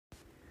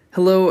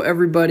Hello,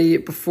 everybody.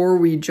 Before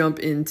we jump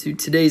into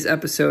today's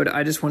episode,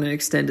 I just want to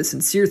extend a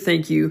sincere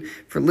thank you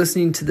for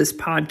listening to this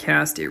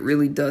podcast. It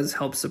really does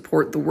help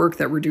support the work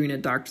that we're doing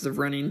at Doctors of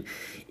Running.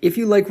 If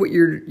you like what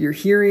you're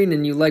hearing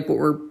and you like what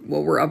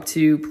we're up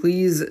to,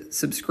 please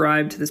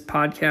subscribe to this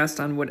podcast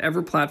on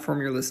whatever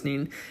platform you're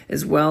listening,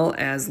 as well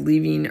as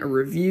leaving a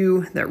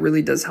review. That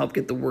really does help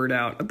get the word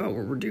out about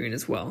what we're doing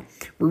as well.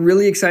 We're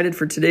really excited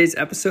for today's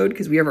episode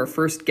because we have our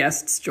first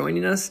guests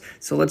joining us,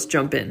 so let's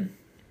jump in.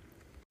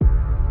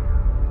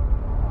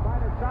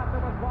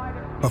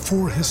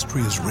 Before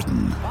history is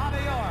written,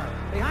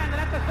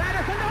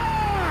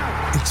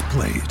 it's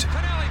played.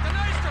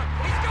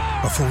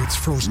 Before it's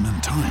frozen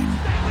in time,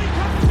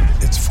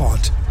 it's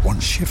fought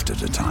one shift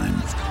at a time.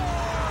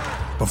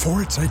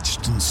 Before it's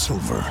etched in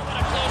silver,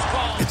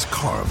 it's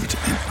carved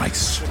in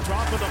ice.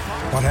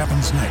 What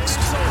happens next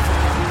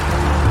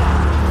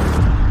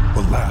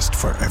will last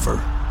forever.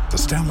 The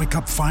Stanley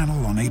Cup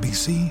Final on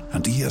ABC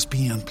and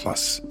ESPN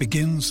Plus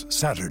begins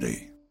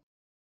Saturday.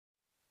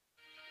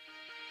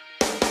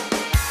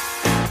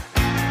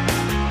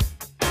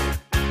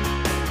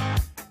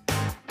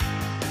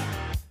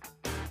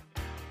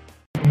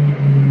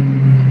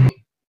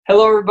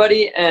 Hello,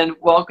 everybody, and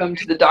welcome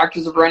to the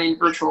Doctors of Running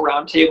Virtual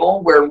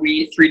Roundtable, where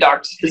we, three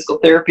doctors of physical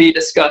therapy,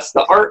 discuss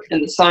the art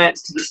and the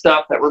science to the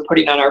stuff that we're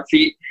putting on our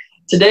feet.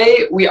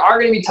 Today, we are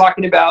going to be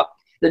talking about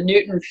the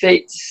Newton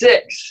Fate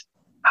 6.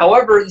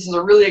 However, this is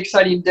a really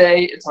exciting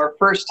day. It's our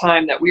first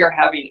time that we are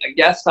having a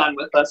guest on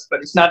with us, but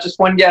it's not just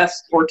one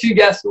guest or two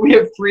guests. We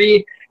have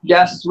three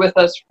guests with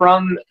us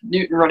from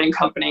Newton Running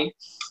Company.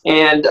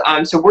 And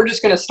so we're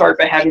just going to start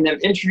by having them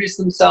introduce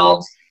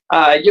themselves.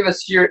 Give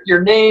us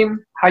your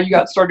name, how you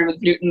got started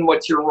with Newton,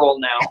 what's your role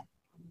now?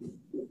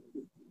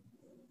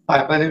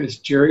 Hi, my name is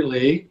Jerry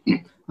Lee.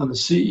 I'm the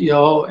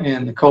CEO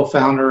and the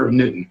co-founder of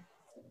Newton.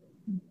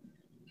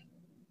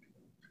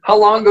 How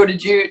long ago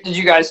did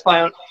you guys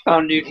found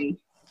Newton?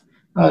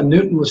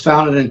 Newton was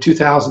founded in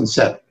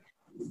 2007.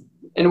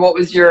 And what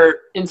was your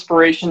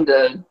inspiration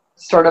to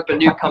start up a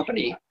new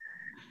company?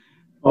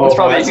 That's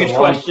probably a huge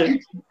question.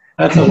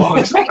 That's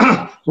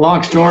a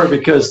long story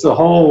because the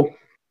whole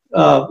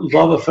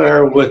love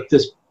affair with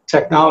this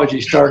technology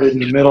started in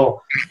the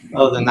middle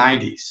of the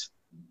 90s.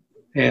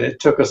 And it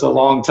took us a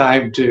long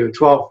time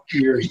 12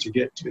 years to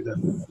get to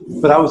them.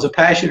 But I was a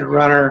passionate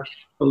runner,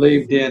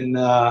 believed in,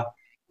 run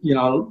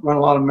a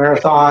lot of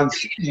marathons.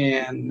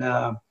 And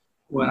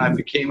when I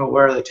became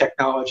aware of the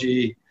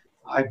technology,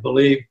 I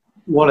believed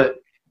what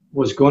it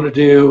was going to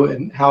do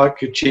and how it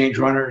could change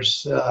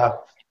runners'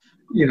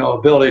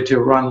 ability to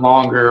run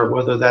longer,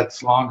 whether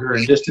that's longer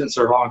in distance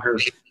or longer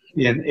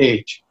in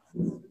age.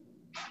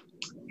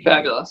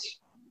 Fabulous.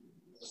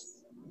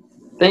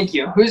 Thank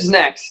you. Who's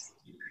next?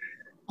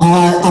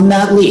 I'm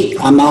Matt Lee.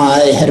 I'm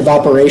head of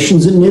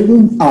operations at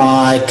Newton.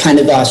 I kind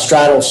of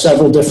straddle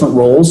several different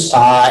roles,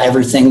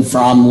 everything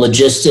from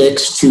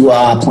logistics to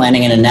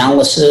planning and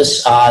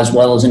analysis, as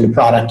well as into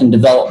product and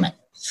development.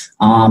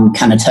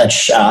 Kind of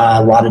touch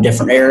a lot of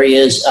different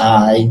areas.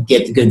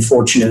 Get the good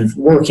fortune of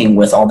working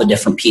with all the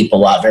different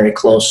people very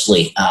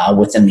closely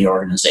within the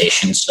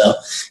organization. So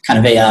kind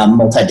of a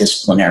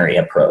multidisciplinary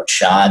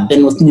approach. I've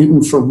been with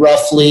Newton for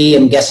roughly,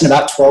 I'm guessing,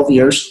 about 12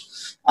 years.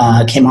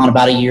 Came on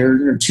about a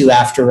year or two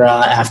after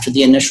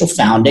the initial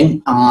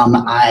founding.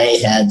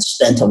 I had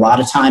spent a lot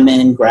of time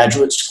in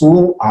graduate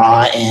school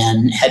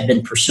and had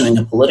been pursuing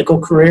a political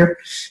career,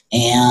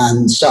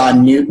 and saw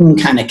Newton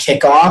kind of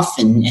kick off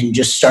and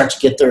just start to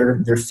get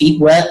their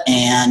feet wet,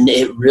 and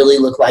it really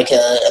looked like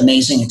an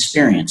amazing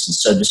experience. And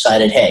so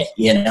decided, hey,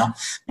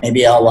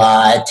 maybe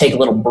I'll take a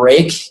little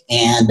break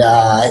and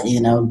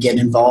get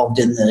involved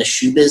in the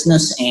shoe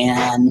business,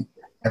 and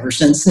ever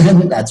since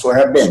then, that's where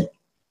I've been.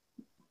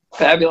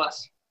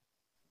 Fabulous.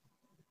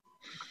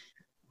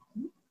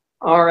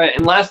 All right,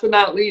 and last but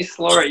not least,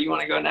 Laura, you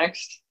want to go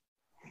next?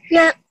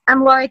 Yep,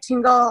 I'm Laura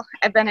Tingle.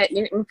 I've been at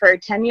Newton for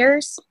 10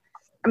 years.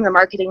 I'm the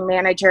marketing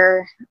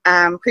manager.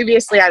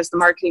 Previously, I was the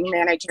marketing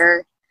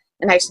manager,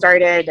 and I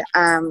started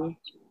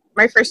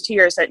my first 2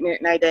 years at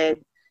Newton. I did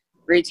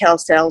retail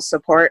sales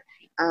support.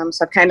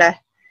 So I've kind of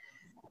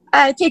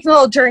taken a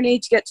little journey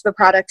to get to the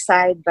product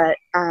side, but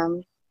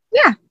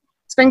yeah,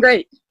 it's been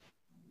great.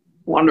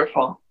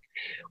 Wonderful.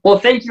 Well,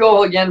 thank you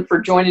all again for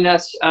joining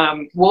us.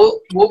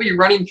 We'll be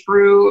running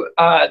through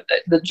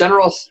the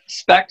general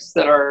specs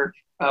that are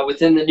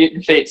within the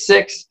Newton Fate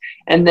 6.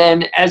 And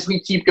then as we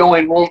keep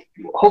going, we'll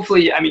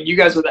hopefully, you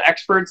guys are the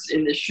experts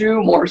in the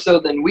shoe more so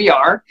than we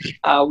are.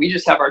 We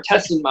just have our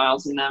testing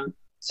miles in them.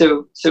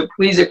 So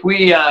please, if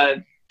we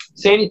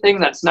say anything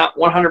that's not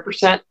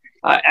 100%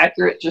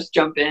 accurate, just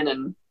jump in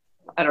and,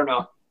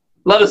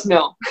 let us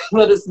know.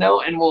 Let us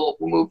know, and we'll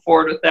move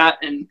forward with that.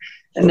 And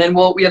then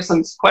we have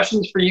some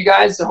questions for you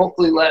guys to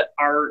hopefully let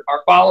our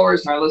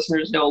followers and our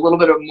listeners know a little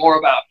bit more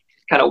about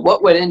kind of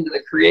what went into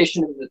the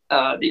creation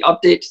of the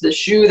update to the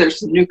shoe. There's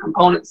some new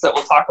components that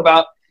we'll talk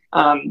about.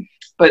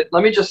 But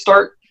let me just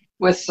start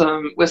with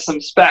some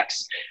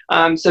specs.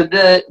 So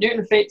the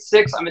Newton Fate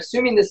 6, I'm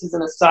assuming this is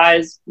in a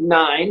size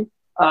 9.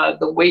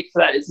 The weight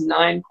for that is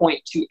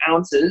 9.2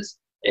 ounces.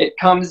 It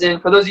comes in,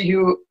 for those of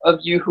you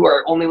who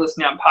are only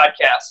listening on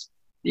podcasts,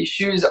 these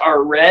shoes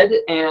are red,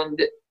 and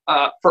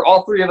for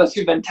all three of us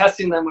who've been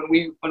testing them, when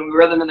we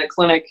wear them in the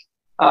clinic,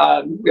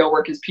 we all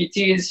work as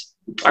PTs.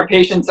 Our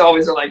patients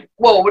always are like,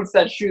 "Whoa, what's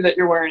that shoe that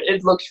you're wearing?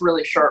 It looks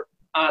really sharp."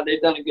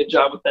 They've done a good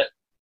job with it.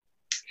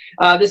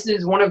 This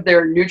is one of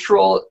their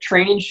neutral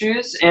training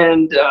shoes,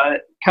 and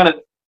kind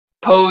of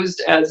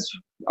posed as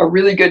a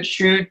really good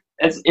shoe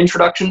as an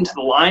introduction to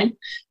the line.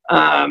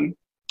 And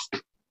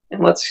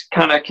let's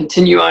kind of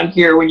continue on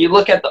here. When you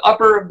look at the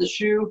upper of the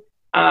shoe,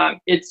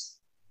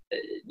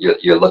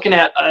 you're looking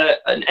at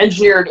an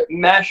engineered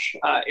mesh,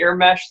 air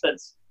mesh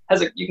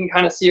you can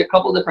kind of see a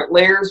couple different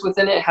layers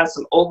within it. It has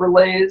some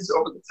overlays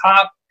over the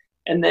top,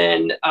 and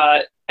then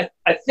I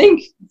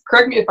think,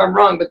 correct me if I'm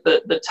wrong, but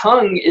the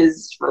tongue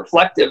is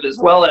reflective, as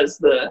well as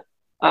the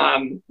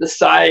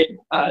side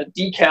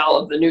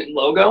decal of the Newton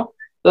logo.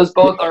 Those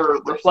both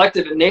are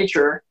reflective in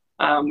nature,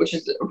 which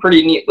is a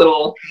pretty neat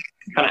little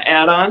kind of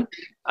add-on.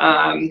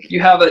 You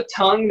have a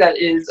tongue that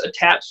is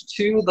attached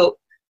to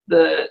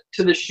the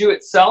shoe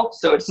itself,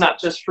 so it's not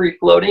just free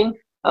floating.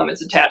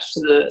 It's attached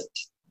to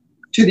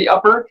the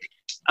upper.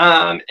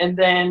 And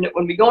then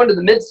when we go into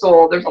the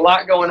midsole, there's a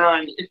lot going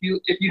on. If you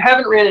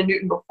haven't ran a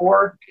Newton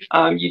before,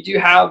 you do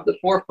have the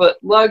forefoot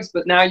lugs,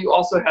 but now you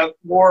also have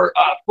more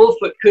full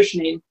foot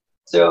cushioning.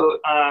 So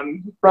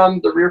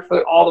from the rear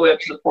foot all the way up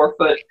to the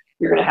forefoot,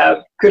 you're going to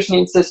have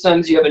cushioning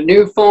systems. You have a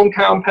new foam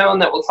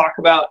compound that we'll talk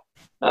about,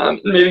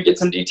 maybe get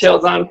some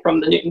details on from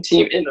the Newton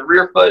team in the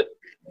rear foot.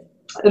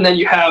 And then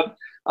you have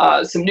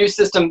some new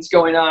systems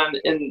going on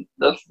in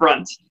the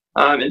front,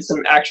 and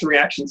some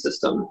action-reaction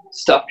system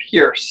stuff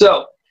here.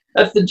 So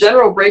that's the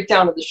general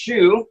breakdown of the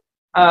shoe.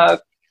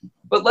 But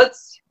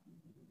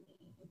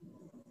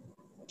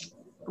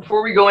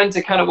before we go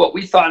into kind of what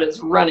we thought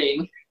is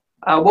running,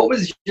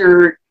 what's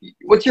your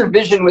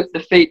vision with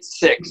the Fate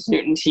 6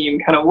 Newton team?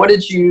 Kind of what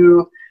did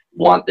you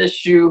want this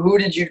shoe? Who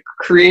did you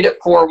create it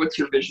for? What's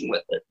your vision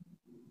with it?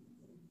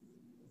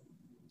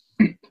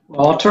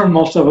 Well, I'll turn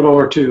most of it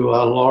over to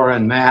Laura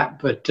and Matt,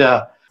 but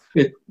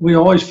we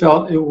always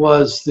felt it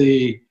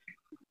wasn't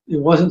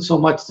so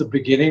much the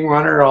beginning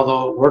runner,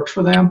 although it works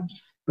for them,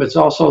 but it's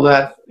also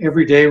that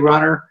everyday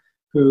runner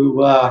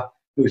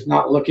who's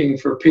not looking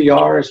for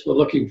PRs, but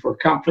looking for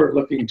comfort,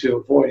 looking to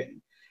avoid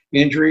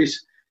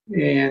injuries,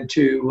 and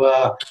to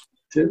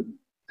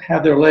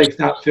have their legs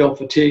not feel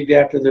fatigued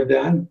after they're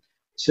done.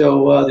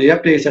 So the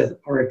updates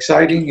are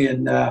exciting,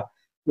 and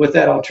with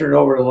that, I'll turn it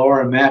over to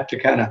Laura and Matt to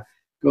kind of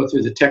go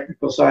through the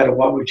technical side of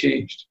what we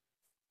changed.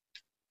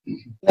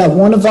 Yeah,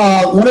 one of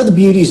the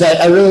beauties,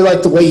 I really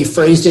like the way you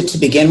phrased it to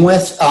begin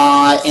with,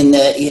 in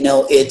that,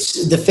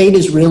 it's the Fate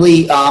is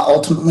really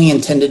ultimately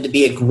intended to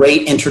be a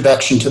great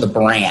introduction to the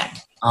brand.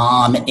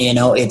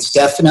 It's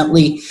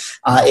definitely,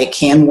 it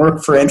can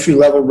work for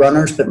entry-level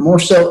runners, but more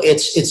so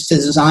it's to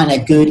design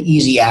a good,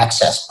 easy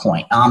access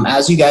point.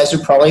 As you guys are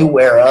probably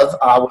aware of,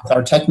 with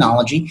our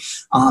technology,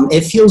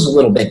 it feels a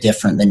little bit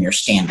different than your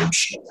standard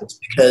shoe. It's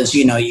because,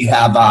 you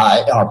have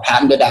our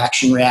patented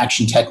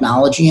action-reaction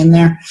technology in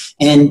there,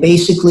 and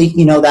basically,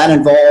 that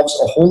involves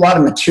a whole lot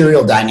of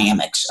material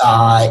dynamics,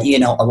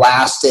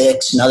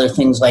 elastics and other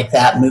things like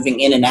that, moving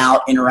in and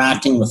out,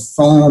 interacting with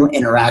foam,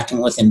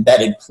 interacting with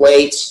embedded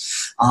plates.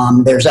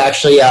 There's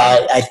actually,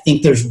 I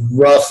think there's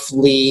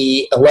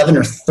roughly 11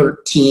 or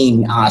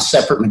 13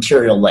 separate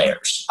material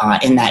layers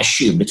in that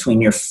shoe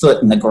between your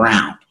foot and the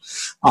ground.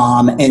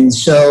 And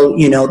so,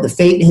 the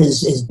Fate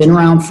has been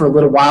around for a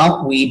little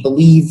while. We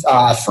believe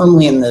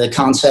firmly in the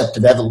concept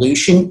of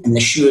evolution, and the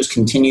shoe has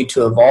continued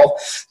to evolve.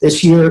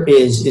 This year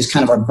is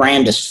kind of our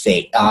grandest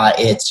Fate.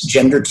 It's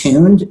gender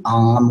tuned,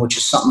 which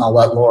is something I'll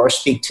let Laura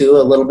speak to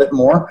a little bit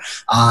more.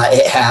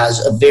 It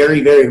has a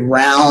very, very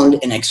round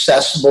and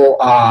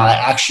accessible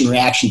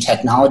action-reaction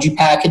technology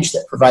package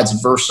that provides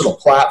a versatile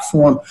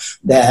platform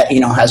that,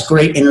 has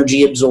great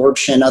energy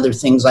absorption, other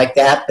things like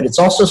that. But it's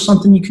also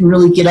something you can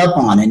really get up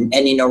on and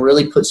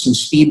really put some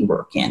speed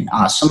work in.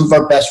 Some of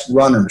our best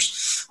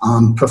runners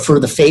prefer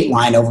the Fate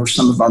line over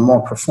some of our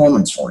more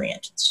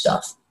performance-oriented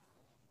stuff.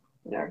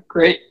 Yeah,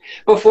 great.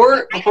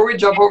 Before we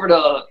jump over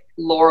to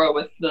Laura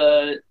with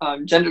the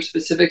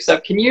gender-specific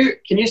stuff, can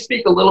you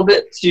speak a little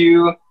bit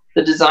to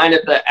the design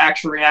of the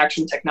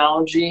action-reaction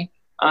technology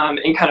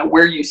and kind of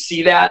where you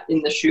see that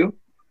in the shoe?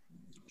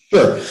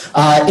 Sure.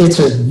 It's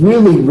a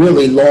really,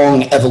 really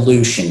long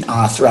evolution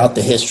throughout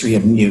the history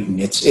of Newton.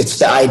 It's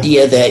the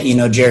idea that,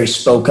 Jerry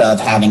spoke of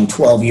having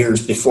 12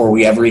 years before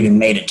we ever even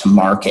made it to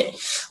market.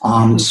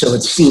 So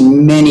it's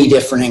seen many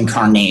different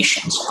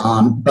incarnations.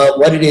 But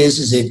what it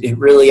is it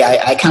really,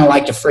 I kind of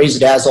like to phrase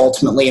it as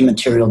ultimately a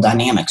material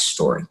dynamics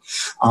story.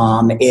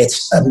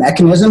 It's a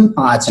mechanism.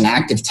 It's an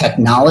active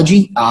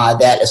technology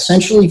that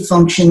essentially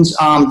functions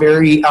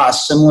very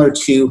similar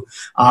to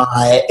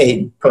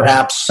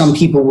perhaps some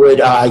people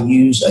would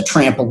use a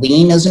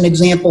trampoline as an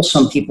example.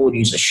 Some people would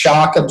use a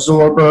shock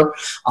absorber.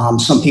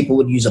 Some people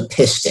would use a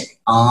piston.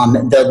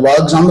 The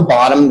lugs on the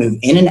bottom move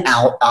in and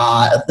out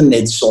of the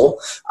midsole,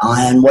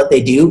 and what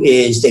they do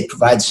is they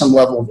provide some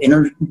level of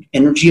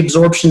energy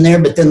absorption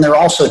there, but then they're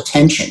also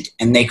tensioned,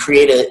 and they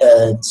create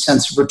a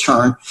sense of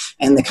return.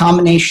 And the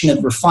combination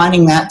of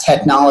refining that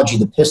technology,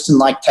 the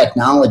piston-like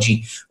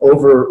technology,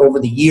 over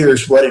the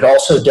years, what it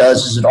also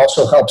does is it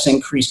also helps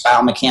increase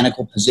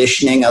biomechanical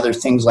positioning, other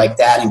things like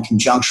that, in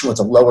conjunction with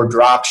a lower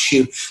drop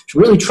shoe, to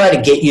really try to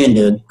get you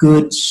into a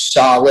good,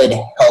 solid,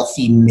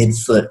 healthy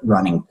midfoot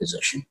running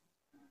position.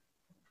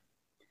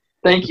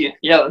 Thank you.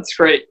 Yeah, that's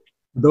great.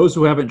 Those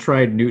who haven't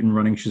tried Newton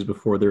running shoes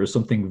before, there is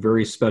something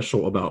very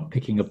special about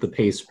picking up the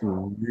pace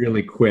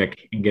really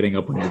quick and getting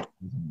up on your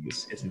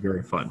toes. It's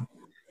very fun.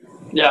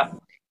 Yeah,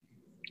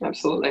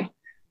 absolutely.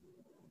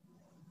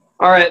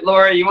 All right,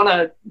 Laura, you want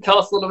to tell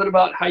us a little bit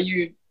about how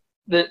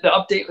the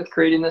update with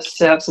creating this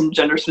to have some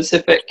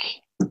gender-specific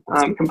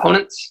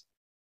components?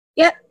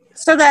 Yep.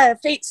 So the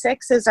Fate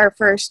 6 is our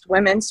first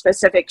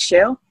women-specific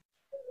shoe.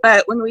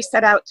 But when we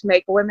set out to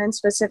make a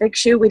women-specific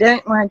shoe, we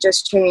didn't want to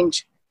just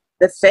change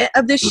the fit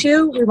of the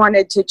shoe. We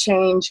wanted to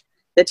change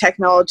the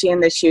technology in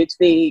the shoe to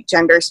be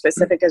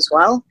gender-specific as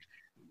well.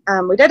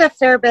 We did a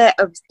fair bit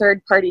of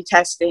third-party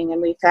testing,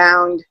 and we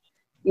found,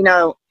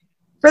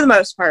 for the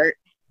most part,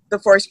 the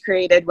force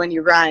created when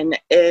you run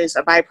is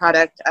a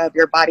byproduct of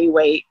your body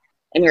weight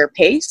and your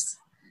pace.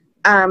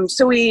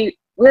 So we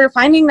were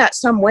finding that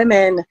some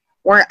women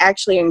weren't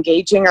actually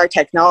engaging our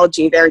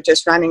technology. They're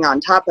just running on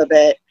top of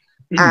it.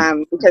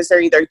 Because they're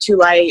either too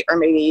light or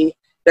maybe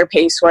their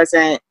pace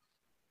wasn't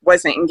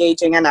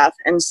engaging enough.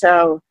 And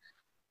so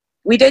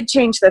we did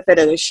change the fit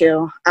of the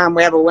shoe.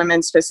 We have a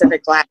women's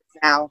specific lap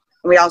now.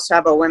 And we also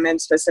have a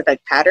women's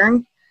specific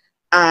pattern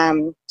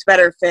to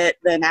better fit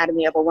the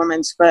anatomy of a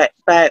woman's foot.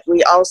 But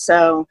we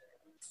also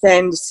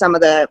thinned some of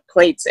the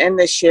plates in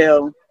the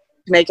shoe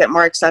to make it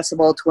more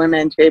accessible to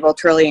women to be able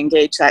to really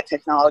engage that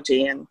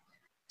technology. And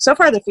so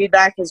far the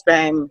feedback has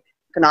been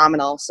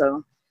phenomenal.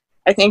 So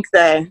I think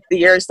the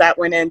years that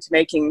went into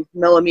making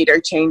millimeter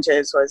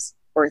changes was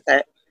worth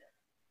it.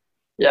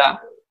 Yeah,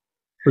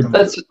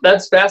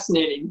 that's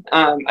fascinating.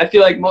 I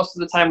feel like most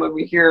of the time when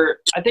we hear,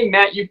 I think,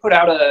 Matt, you put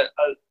out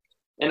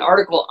an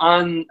article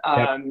on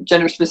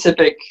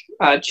gender-specific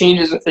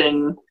changes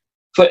within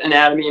foot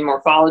anatomy and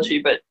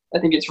morphology, but I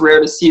think it's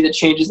rare to see the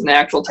changes in the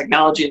actual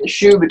technology in the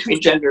shoe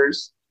between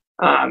genders.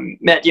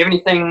 Matt, do you have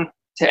anything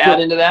to add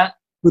into that?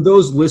 For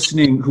those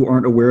listening who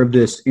aren't aware of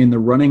this, in the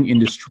running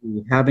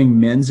industry, having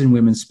men's and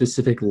women's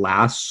specific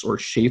lasts or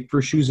shape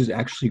for shoes is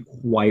actually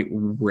quite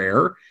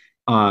rare,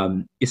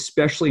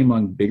 especially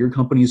among bigger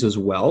companies as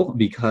well,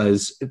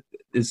 because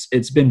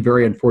it's been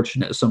very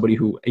unfortunate as somebody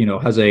who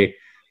has a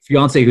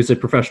fiance who's a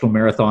professional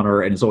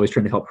marathoner and is always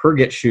trying to help her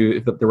get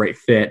shoes the right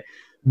fit.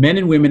 Men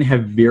and women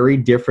have very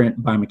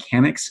different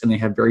biomechanics, and they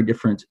have very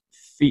different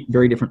feet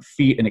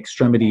and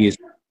extremities.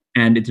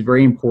 And it's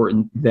very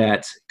important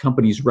that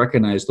companies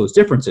recognize those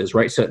differences,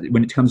 right? So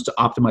when it comes to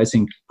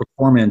optimizing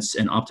performance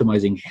and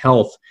optimizing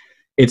health,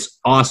 it's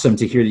awesome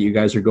to hear that you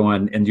guys are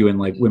going and doing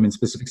like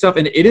women-specific stuff.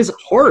 And it is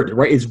hard,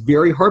 right? It's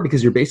very hard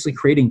because you're basically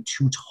creating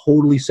two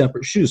totally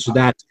separate shoes. So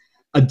that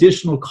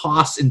additional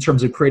costs in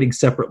terms of creating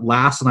separate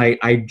lasts. And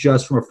I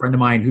just, from a friend of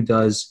mine who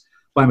does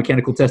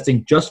biomechanical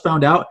testing, just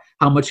found out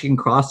how much it can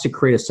cost to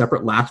create a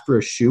separate last for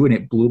a shoe. And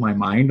it blew my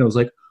mind. I was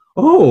like,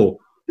 oh,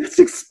 it's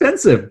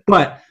expensive,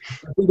 but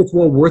I think it's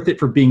well worth it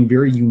for being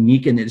very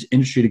unique in this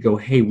industry to go,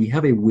 hey, we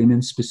have a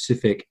women's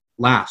specific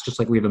last, just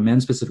like we have a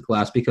men's specific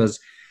last, because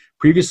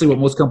previously what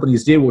most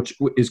companies did, which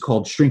is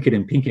called shrink it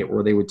and pink it,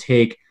 where they would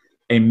take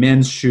a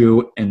men's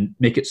shoe and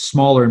make it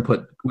smaller and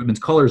put women's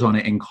colors on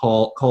it and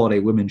call it a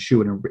women's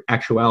shoe. And in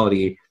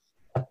actuality,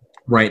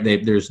 right,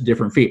 there's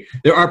different feet.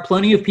 There are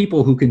plenty of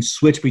people who can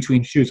switch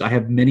between shoes. I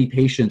have many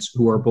patients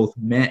who are both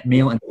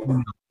male and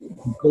female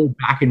who go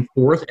back and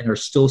forth and are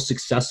still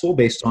successful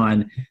based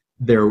on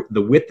the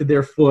width of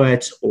their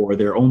foot or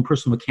their own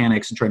personal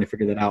mechanics and trying to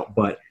figure that out.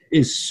 But it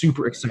is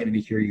super exciting to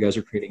hear you guys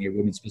are creating a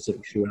women's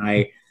specific shoe. And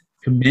I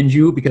commend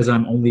you because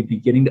I'm only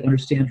beginning to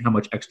understand how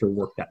much extra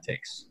work that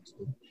takes.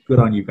 So good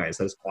on you guys.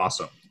 That's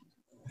awesome.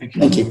 Thank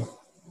you.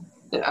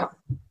 Yeah.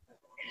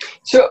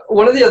 So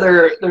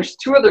there's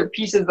two other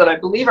pieces that I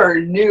believe are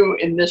new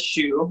in this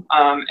shoe.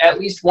 At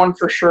least one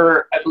for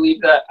sure. I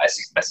believe that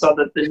I saw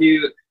that the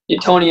new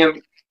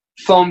Newtonium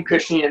foam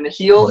cushioning in the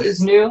heel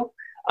is new.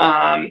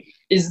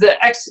 Is the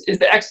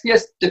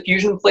XPS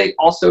diffusion plate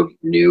also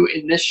new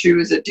in this shoe?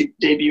 Is it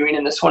debuting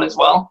in this one as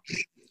well?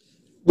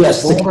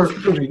 Yes.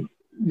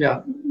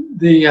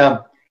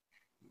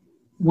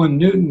 When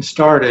Newton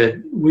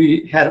started,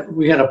 we had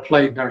a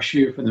plate in our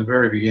shoe from the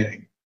very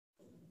beginning.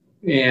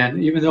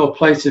 And even though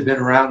plates had been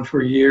around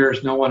for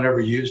years, no one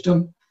ever used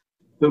them.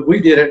 But we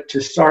did it to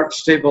start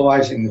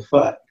stabilizing the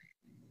foot.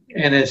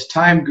 And as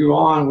time grew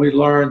on, we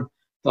learned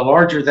the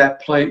larger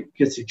that plate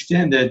gets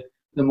extended,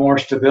 the more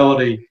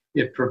stability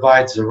it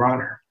provides the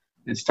runner.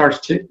 It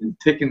starts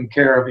taking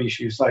care of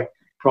issues like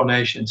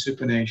pronation,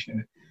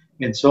 supination,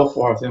 and so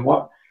forth.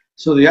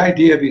 So the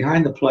idea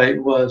behind the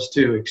plate was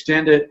to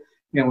extend it,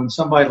 and when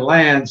somebody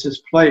lands,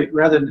 this plate,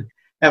 rather than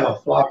have a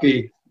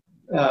floppy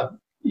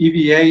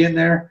EVA in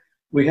there.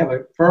 We have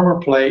a firmer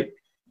plate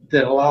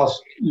that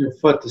allows your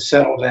foot to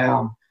settle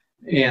down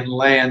and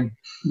land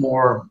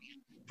more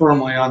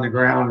firmly on the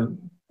ground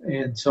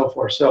and so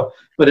forth. So,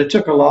 but it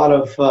took a lot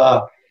of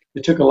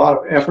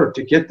effort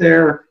to get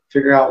there,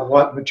 figure out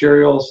what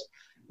materials,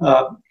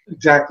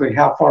 exactly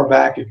how far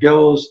back it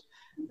goes,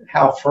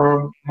 how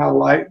firm, how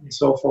light, and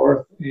so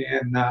forth.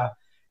 And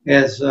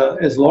as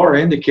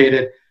Laura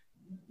indicated,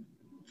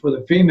 for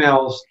the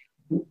females,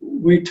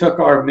 we took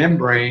our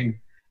membrane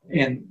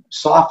and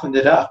softened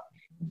it up.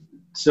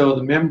 So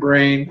the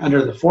membrane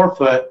under the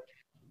forefoot,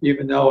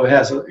 even though it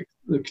has an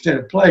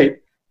extended plate,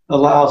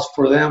 allows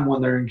for them,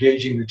 when they're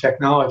engaging the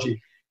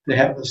technology, to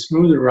have a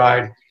smoother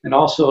ride and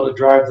also to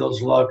drive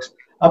those lugs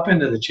up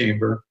into the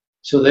chamber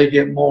so they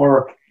get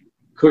more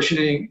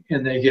cushioning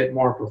and they get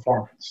more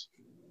performance.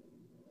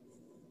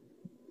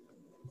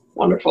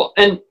 Wonderful.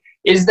 And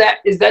is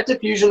that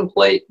diffusion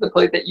plate, the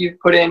plate that you've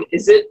put in,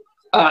 is it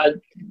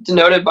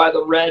denoted by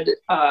the red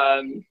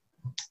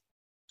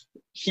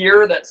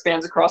here that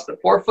spans across the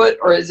forefoot,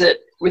 or is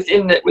it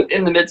within the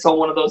midsole,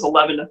 one of those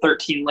 11 to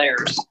 13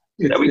 layers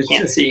that we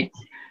can't see?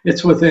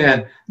 It's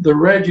within. The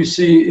red you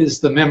see is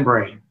the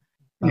membrane.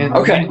 And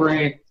the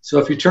membrane, so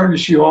if you turn the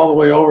shoe all the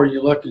way over and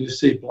you look, you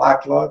see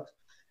black lug.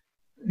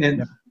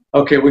 And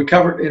okay, we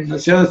covered, and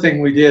that's the other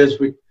thing we did is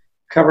we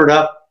covered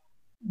up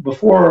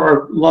before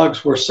our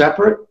lugs were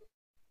separate,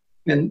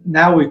 and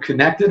now we've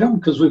connected them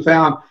because we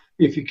found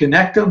if you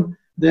connect them,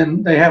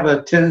 then they have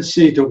a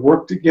tendency to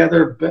work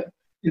together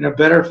in a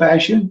better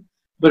fashion.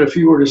 But if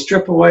you were to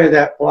strip away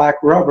that black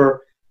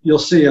rubber, you'll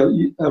see a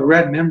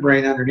red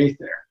membrane underneath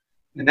there.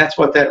 And that's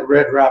what that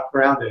red wrap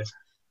around is.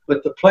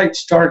 But the plate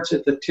starts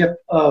at the tip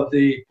of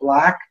the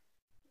black,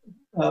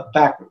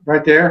 back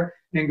right there,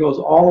 and goes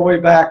all the way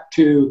back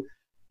to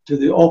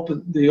the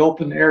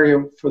open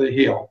area for the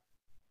heel.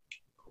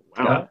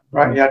 Wow.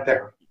 Right out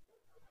there.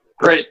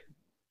 Great.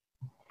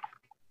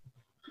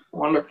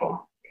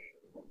 Wonderful.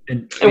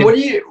 And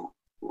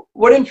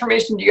what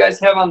information do you guys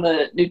have on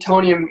the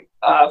Newtonium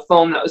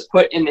foam that was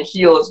put in the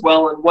heel as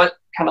well, and what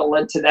kind of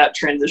led to that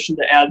transition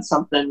to add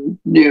something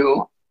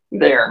new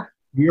there?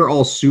 We are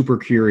all super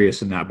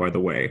curious in that, by the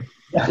way.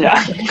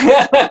 Yeah.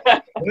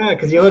 Yeah,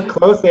 because you look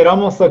closely, it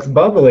almost looks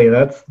bubbly.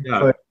 That's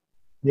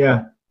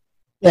yeah.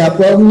 Yeah,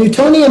 well,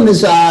 Newtonium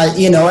is,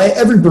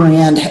 every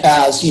brand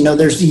has,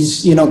 there's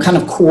these, kind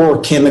of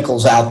core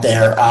chemicals out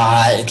there,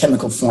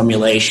 chemical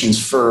formulations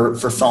for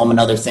foam and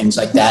other things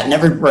like that. And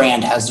every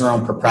brand has their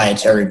own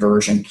proprietary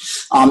version.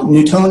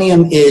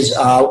 Newtonium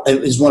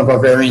is one of our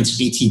variants of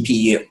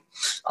ETPU.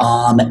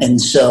 And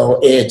so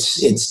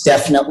it's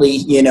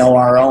definitely,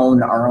 our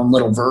own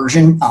little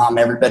version.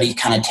 Everybody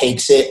kind of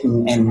takes it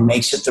and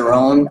makes it their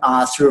own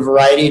through a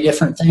variety of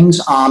different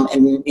things.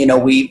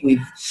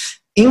 We've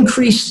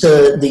increase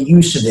the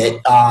use of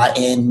it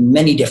in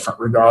many different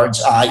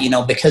regards,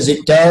 because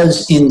it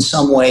does in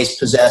some ways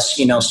possess,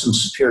 some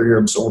superior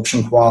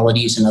absorption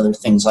qualities and other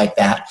things like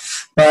that.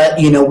 But,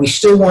 we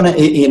still want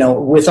to,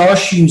 with our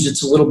shoes,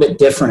 it's a little bit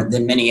different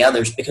than many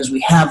others because we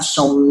have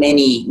so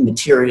many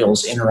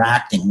materials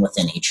interacting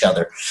within each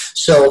other.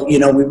 So,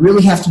 we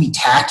really have to be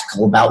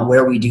tactical about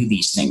where we do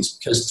these things,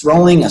 because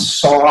throwing a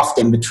soft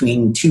in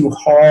between two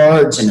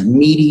hards and a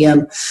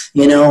medium,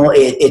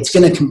 it's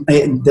going to,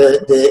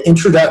 the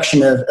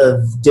introduction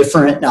of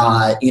different,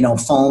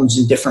 foams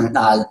and different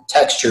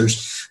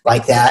textures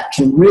like that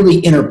can really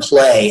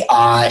interplay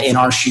in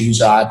our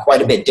shoes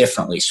quite a bit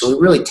differently. So we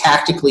really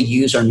tactically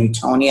use our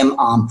Newtonium.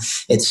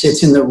 It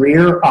sits in the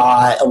rear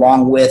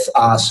along with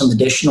some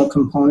additional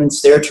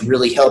components there to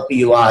really help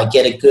you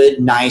get a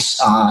good, nice,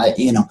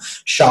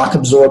 shock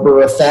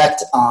absorber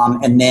effect.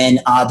 And then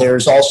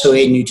there's also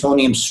a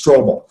Newtonium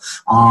Strobel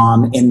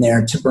in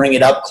there to bring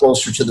it up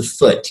closer to the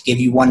foot, to give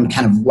you one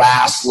kind of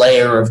last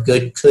layer of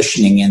good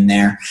cushioning in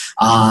there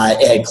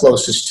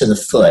closest to the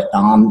foot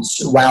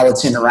while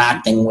it's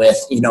interacting with,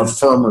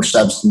 firmer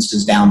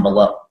substances down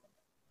below.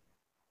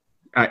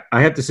 I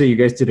have to say you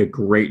guys did a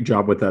great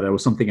job with that. That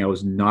was something I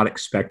was not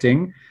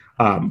expecting,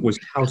 was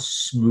how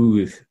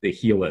smooth the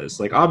heel is.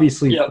 Like,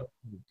 obviously,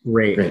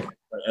 great. But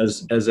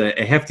as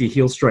a hefty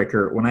heel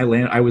striker, when I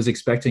landed, I was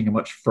expecting a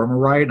much firmer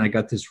ride, and I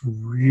got this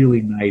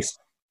really nice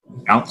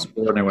bounce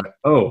board, and I went,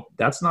 oh,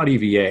 that's not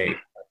EVA.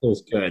 That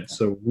feels good.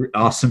 So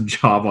awesome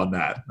job on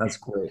that. That's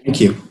great. Thank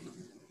you.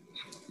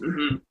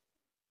 Mm-hmm.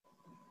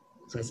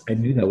 I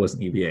knew that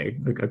wasn't EVA.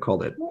 I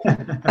called it.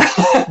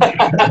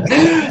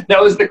 That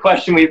was the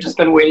question we've just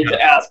been waiting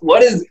to ask.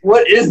 What is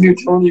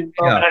Newtonian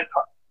foam? Yeah.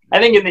 I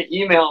think in the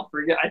email,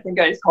 I think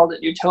I called it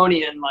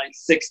Newtonian like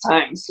 6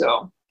 times.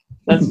 So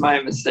that's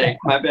my mistake.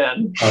 My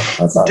bad.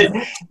 That's all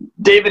right.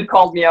 David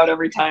called me out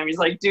every time. He's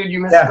like, dude, you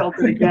misspelled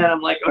it again.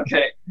 I'm like,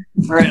 okay.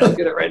 All right, I'll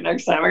get it right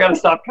next time. I got to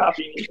stop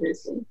copying and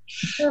pasting.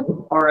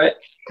 All right.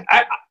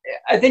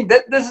 I think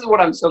that this is what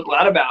I'm so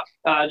glad about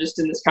just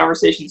in this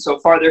conversation so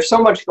far. There's so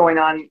much going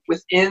on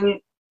within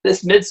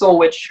this midsole,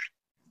 which,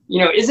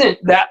 isn't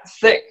that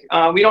thick.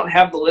 We don't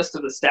have the list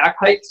of the stack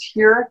heights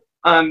here,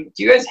 Do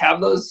you guys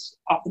have those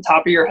off the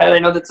top of your head? I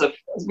know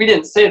we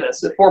didn't say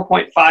this, a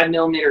 4.5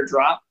 millimeter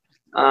drop.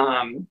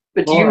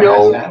 But do you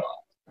know?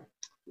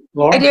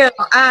 Laura? I do.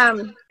 I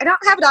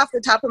don't have it off the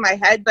top of my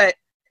head, but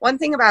one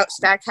thing about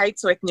stack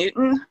heights with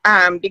Newton,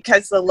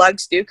 because the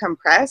lugs do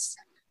compress,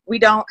 we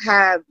don't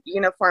have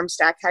uniform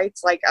stack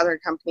heights like other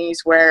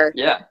companies where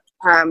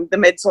the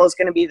midsole is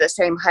going to be the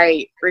same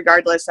height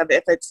regardless of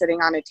if it's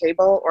sitting on a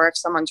table or if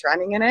someone's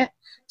running in it.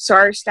 So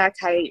our stack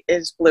height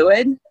is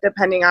fluid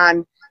depending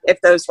on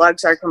if those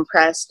lugs are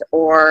compressed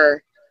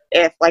or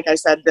if, like I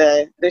said,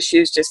 the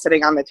shoe's just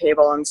sitting on the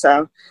table. And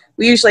so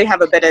we usually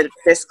have a bit of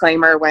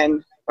disclaimer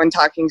when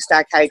talking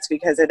stack heights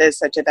because it is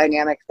such a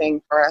dynamic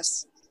thing for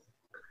us.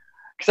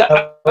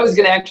 I was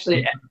going to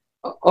actually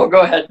 – oh,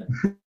 go ahead.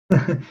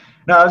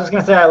 No, I was just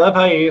going to say, I love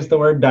how you use the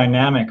word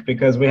dynamic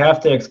because we have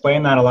to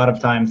explain that a lot of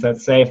times that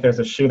say if there's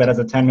a shoe that has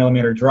a 10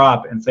 millimeter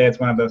drop and say it's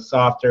one of those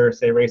softer,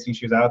 say racing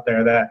shoes out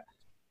there that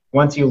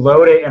once you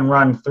load it and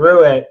run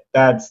through it,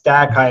 that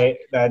stack height,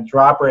 that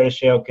drop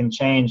ratio can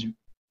change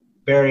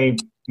very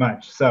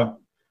much. So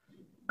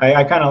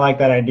I kind of like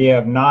that idea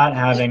of not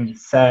having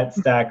set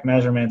stack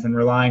measurements and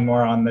relying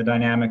more on the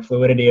dynamic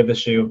fluidity of the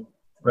shoe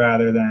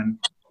rather than,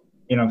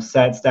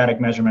 set static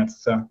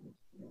measurements. So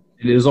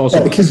it is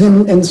also because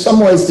in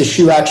some ways the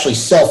shoe actually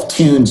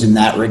self-tunes in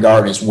that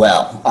regard as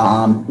well.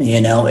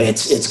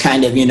 It's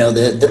kind of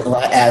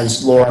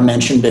as Laura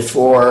mentioned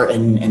before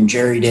and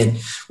Jerry did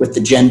with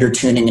the gender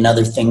tuning and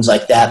other things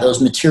like that. Those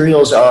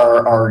materials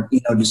are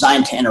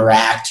designed to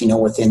interact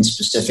within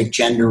specific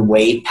gender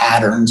weight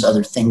patterns,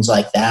 other things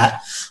like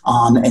that.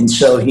 And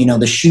so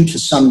the shoe to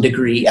some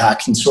degree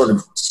can sort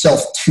of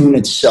self-tune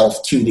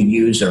itself to the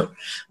user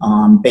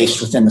based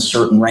within a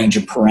certain range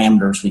of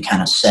parameters we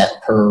kind of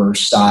set per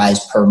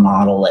size, per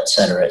model, et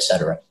cetera, et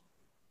cetera.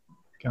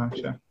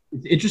 Gotcha.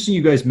 It's interesting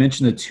you guys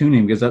mentioned the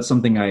tuning because that's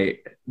something I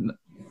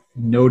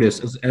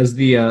noticed as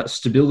the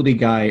stability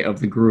guy of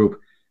the group.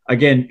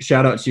 Again,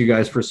 shout out to you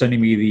guys for sending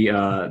me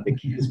the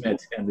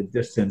Kismet and the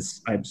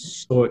distance. I'm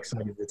so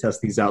excited to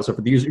test these out. So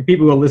for the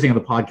people who are listening on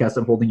the podcast,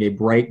 I'm holding a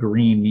bright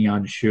green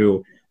neon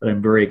shoe that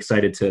I'm very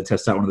excited to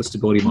test out one of the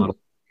stability models.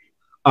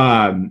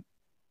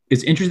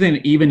 It's interesting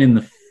that even in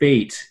the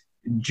Fate,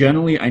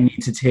 generally I need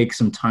to take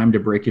some time to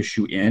break a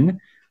shoe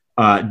in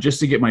just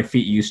to get my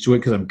feet used to it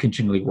because I'm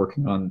continually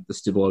working on the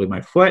stability of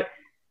my foot.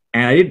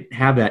 And I didn't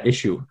have that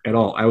issue at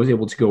all. I was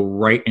able to go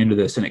right into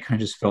this, and it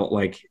kind of just felt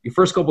like the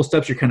first couple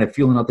steps, you're kind of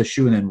feeling out the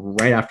shoe, and then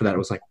right after that, it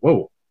was like,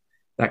 whoa,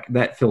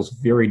 that feels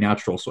very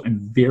natural. So I'm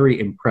very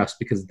impressed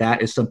because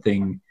that is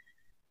something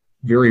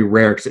very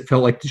rare because it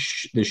felt like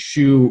the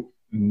shoe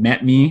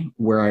met me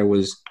where I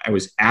was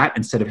at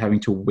instead of having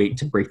to wait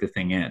to break the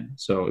thing in.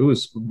 So it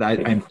was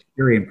that I'm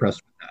very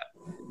impressed with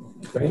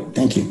that. Great,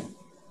 thank you.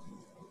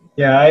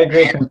 Yeah, I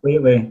agree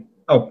completely.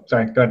 Oh,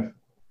 sorry, go ahead.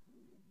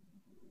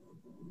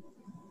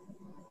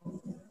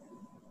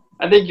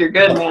 I think you're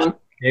good, man.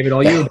 David,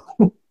 all you.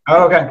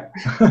 Oh, okay.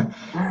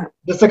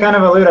 Just to kind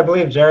of allude, I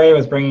believe Jerry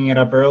was bringing it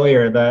up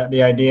earlier,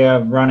 the idea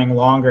of running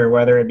longer,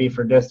 whether it be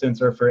for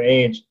distance or for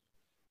age.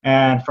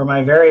 And for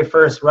my very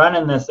first run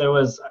in this,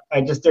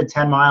 I just did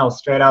 10 miles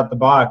straight out the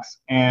box,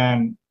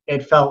 and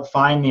it felt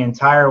fine the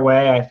entire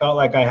way. I felt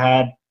like I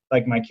had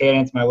like my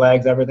cadence, my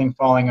legs, everything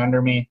falling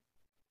under me.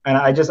 And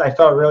I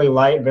felt really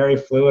light, very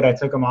fluid. I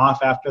took them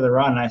off after the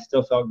run, and I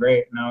still felt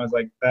great. And I was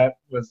like, that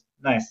was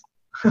nice.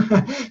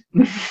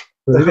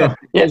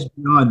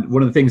 Beyond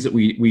one of the things that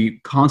we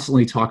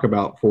constantly talk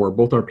about for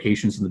both our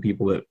patients and the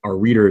people that are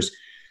readers,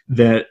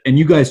 and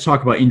you guys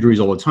talk about injuries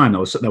all the time.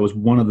 That was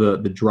one of the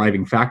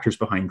driving factors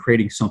behind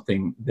creating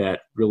something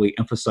that really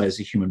emphasized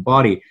the human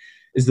body,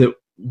 is that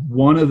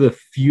one of the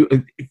few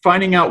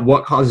finding out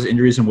what causes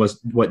injuries and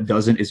what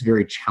doesn't is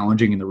very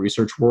challenging in the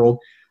research world.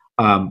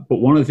 But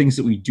one of the things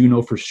that we do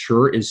know for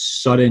sure is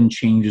sudden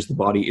changes the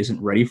body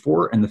isn't ready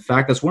for. And the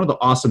fact that's one of the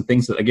awesome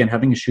things that, again,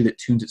 having a shoe that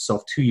tunes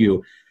itself to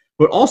you,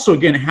 but also,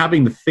 again,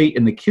 having the Fate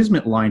and the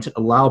Kismet line to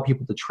allow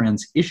people to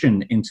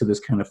transition into this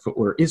kind of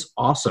footwear is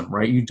awesome,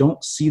 right? You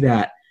don't see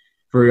that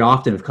very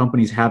often of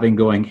companies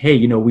going,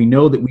 hey, we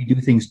know that we do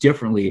things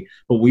differently,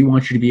 but we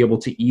want you to be able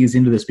to ease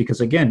into this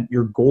because, again,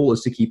 your goal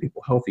is to keep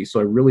people healthy.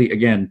 So I really,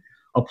 again,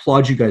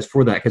 applaud you guys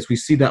for that because we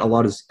see that a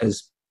lot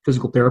as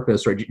physical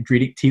therapists, right?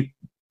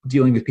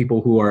 Dealing with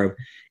people who are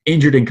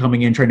injured and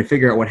coming in, trying to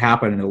figure out what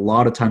happened. And a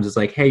lot of times it's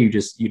like, hey, you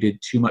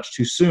did too much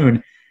too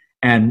soon.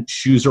 And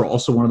shoes are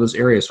also one of those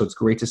areas. So it's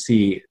great to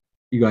see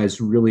you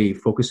guys really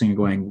focusing and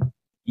going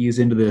ease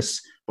into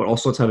this, but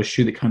also let's have a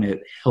shoe that kind of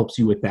helps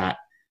you with that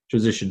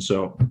transition.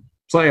 So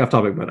slightly off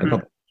topic, but I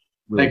thought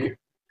really Thank you.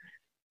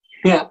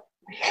 Yeah.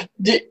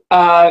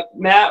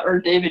 Matt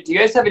or David, do you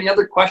guys have any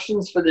other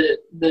questions for the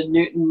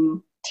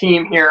Newton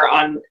team here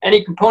on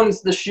any components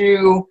of the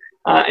shoe,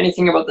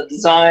 anything about the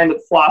design, the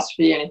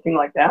philosophy, anything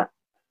like that?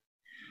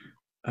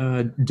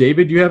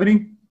 David, do you have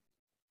any?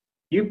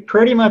 You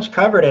pretty much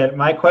covered it.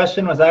 My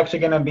question was actually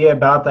going to be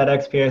about that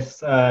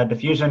XPS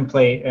diffusion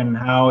plate and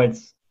how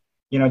it's,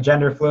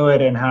 gender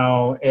fluid and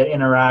how it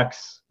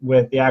interacts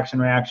with the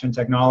action reaction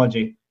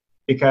technology.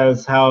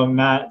 because how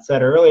Matt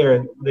said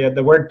earlier,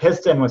 the word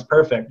piston was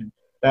perfect.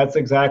 That's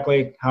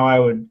exactly how I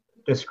would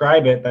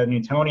describe it. That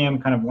Newtonium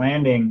kind of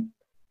landing,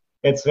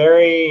 it's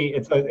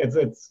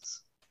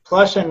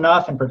plush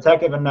enough and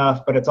protective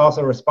enough, but it's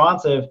also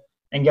responsive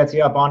and gets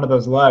you up onto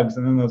those lugs.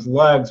 And then those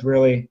lugs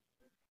really,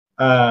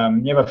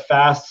 you have a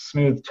fast,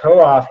 smooth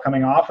toe off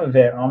coming off of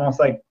it, almost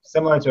like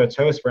similar to a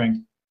toe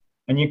spring.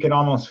 And you can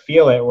almost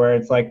feel it where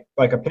it's like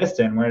a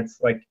piston, where it's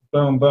like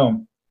boom,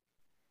 boom.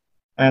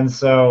 And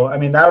so, I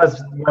mean, that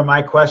was where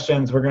my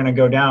questions were going to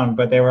go down,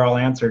 but they were all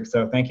answered.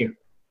 So thank you.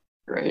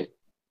 Great.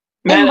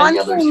 Matt, any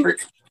others for...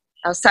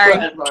 Oh, sorry. Go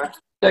ahead, Laura.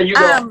 No, you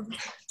go.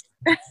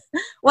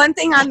 One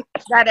thing on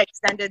that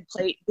extended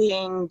plate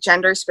being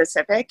gender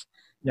specific,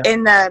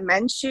 in the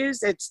men's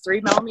shoes, it's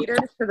 3 millimeters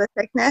for the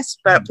thickness,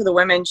 but for the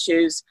women's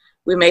shoes,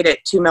 we made it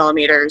 2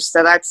 millimeters.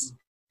 So that's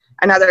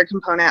another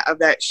component of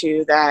that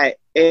shoe that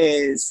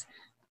is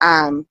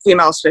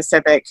female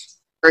specific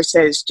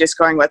versus just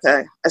going with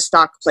a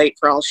stock plate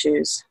for all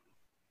shoes.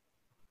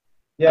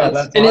 Yeah,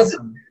 that's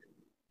awesome.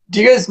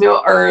 Do you guys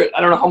know, or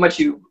I don't know how much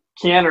you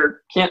can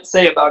or can't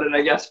say about it,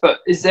 I guess, but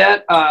is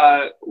that,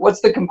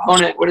 what's the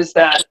component? What is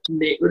that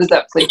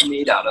plate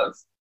made out of?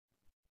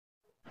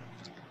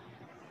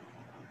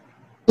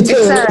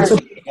 It's a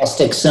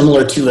plastic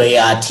similar to a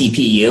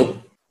TPU.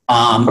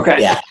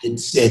 Okay. Yeah,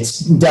 it's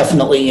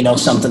definitely,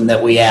 something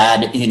that we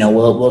add,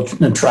 we'll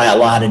try a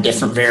lot of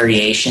different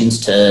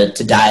variations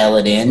to dial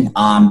it in,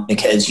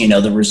 because,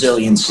 the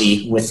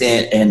resiliency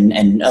within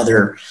and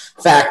other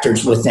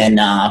factors within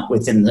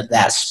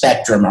that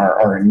spectrum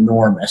are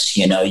enormous.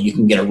 You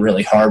can get a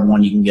really hard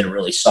one, you can get a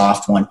really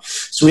soft one.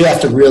 So we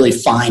have to really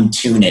fine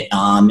tune it,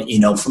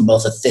 from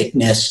both a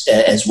thickness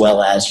as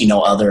well as,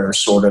 other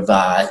sort of,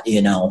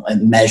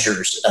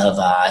 measures of,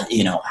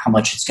 how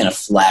much it's going to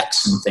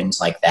flex and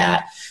things like that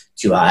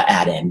to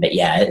add in. But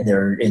yeah,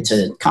 it's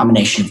a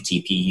combination of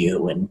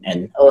TPU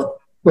and a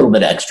little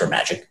bit of extra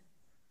magic.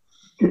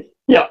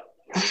 Yeah,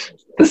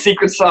 the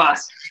secret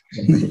sauce.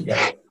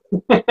 Yeah.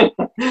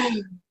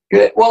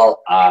 Good.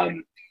 Well,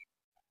 I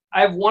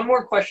have one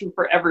more question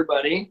for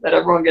everybody that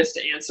everyone gets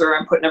to answer.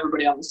 I'm putting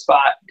everybody on the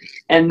spot.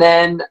 And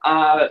then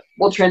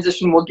we'll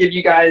transition. We'll give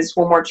you guys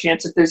one more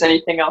chance if there's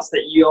anything else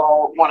that you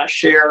all want to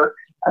share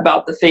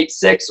about the Fate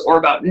 6 or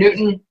about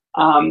Newton.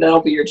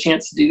 That'll be your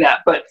chance to do that.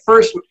 But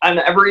first, on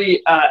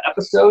every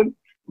episode,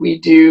 we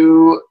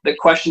do the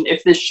question,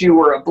 if this shoe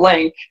were a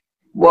blank,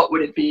 what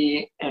would it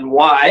be and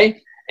why?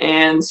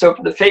 And so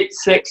for the Fate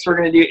 6, we're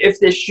going to do, if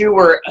this shoe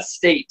were a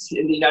state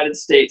in the United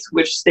States,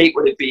 which state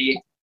would it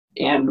be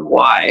and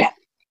why?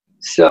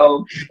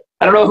 So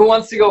I don't know who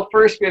wants to go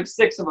first. We have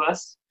 6 of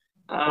us.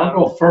 I'll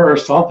go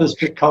first. I'll just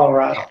pick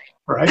Colorado,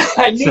 right?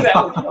 I knew that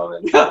was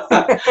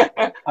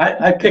coming.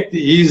 I picked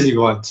the easy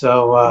one.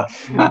 So,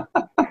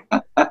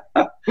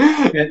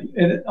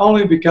 and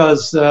only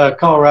because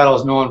Colorado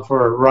is known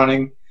for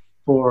running,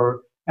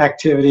 for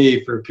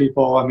activity, for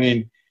people. I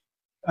mean,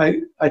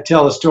 I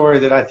tell a story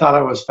that I thought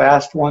I was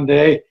fast one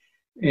day,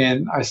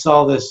 and I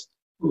saw this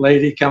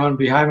lady coming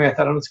behind me. I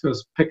thought I'm just going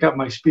to pick up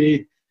my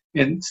speed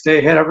and stay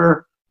ahead of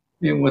her.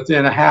 And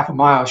within a half a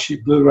mile, she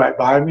blew right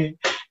by me.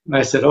 And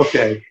I said,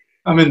 okay,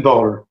 I'm in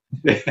Boulder.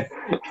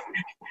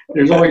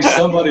 There's always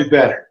somebody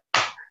better.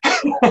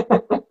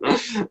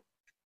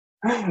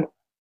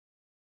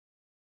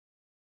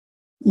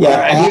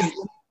 Yeah,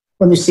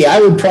 let me see. I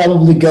would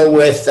probably go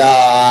with,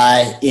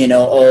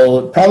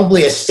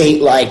 probably a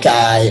state like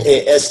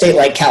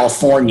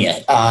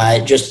California,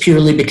 just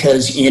purely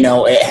because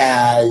it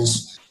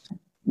has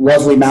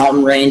lovely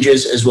mountain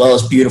ranges as well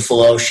as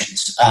beautiful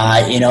oceans.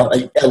 A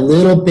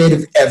little bit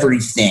of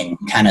everything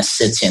kind of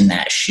sits in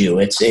that shoe.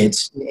 It's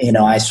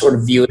I sort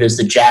of view it as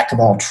the jack of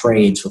all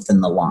trades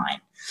within the line.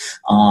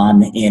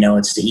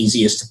 It's the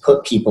easiest to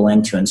put people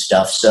into and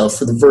stuff. So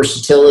for the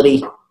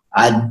versatility,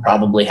 I'd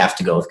probably have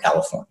to go with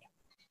California.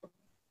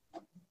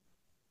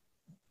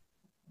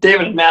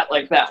 David and Matt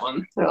like that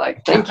one. They're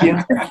like, thank you.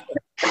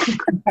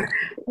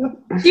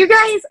 You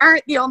guys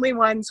aren't the only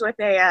ones with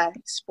a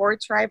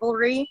sports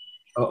rivalry.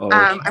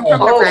 I'm from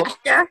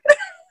Nebraska.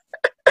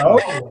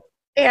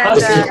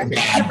 And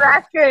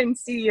Nebraska and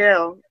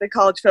CU, the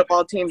college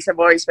football teams, have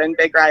always been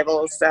big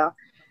rivals. So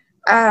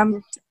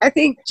I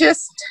think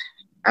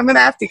I'm going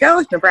to have to go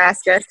with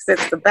Nebraska because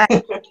it's the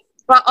best.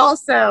 But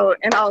also,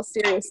 in all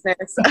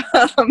seriousness,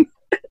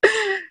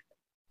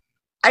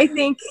 I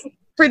think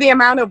for the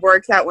amount of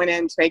work that went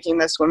into making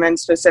this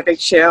women's specific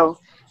shoe,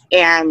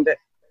 and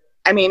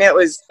I mean, it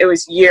was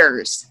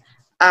years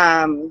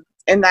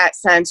in that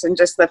sense, and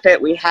just the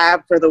fit we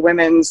have for a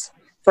woman's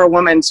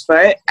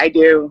foot, I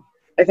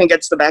think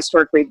it's the best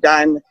work we've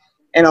done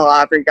in a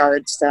lot of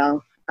regards.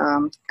 So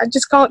I'd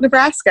just call it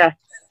Nebraska.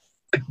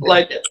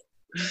 Like it.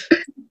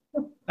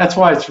 That's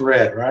why it's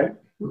red, right?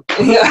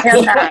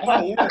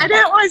 I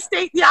didn't want to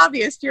state the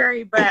obvious,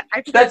 Jerry, but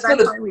I think that's why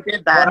we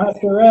did that.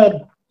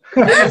 Red.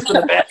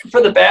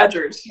 For the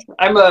Badgers.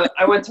 I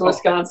went to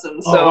Wisconsin,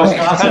 so I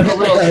have a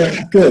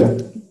little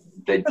good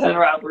Big Ten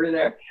rivalry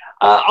there.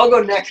 I'll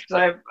go next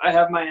because I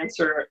have my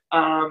answer.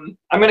 I'm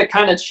going to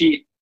kind of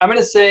cheat. I'm going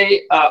to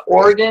say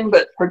Oregon,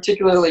 but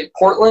particularly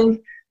Portland.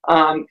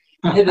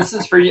 Hey, this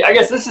is for you. I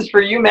guess this is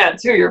for you, Matt,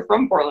 too. You're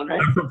from Portland, right?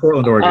 I'm from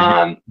Portland,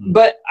 Oregon.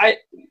 But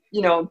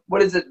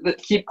what is it? That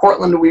keep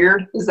Portland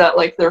weird? Is that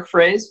like their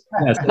phrase?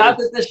 Yes. Not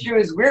that this shoe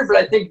is weird, but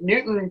I think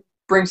Newton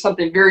brings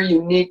something very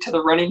unique to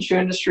the running shoe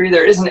industry.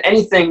 There isn't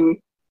anything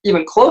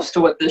even close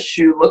to what this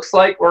shoe looks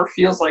like or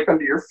feels like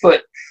under your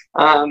foot.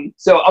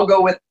 So I'll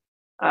go with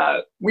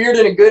weird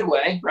in a good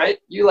way, right?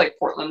 You like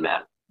Portland,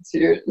 Matt. So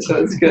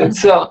it's good.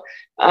 So,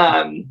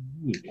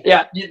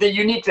 the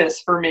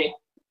uniqueness for me.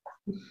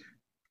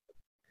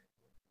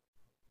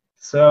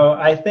 So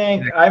I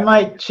think I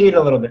might cheat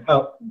a little bit.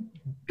 Oh,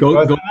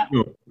 go.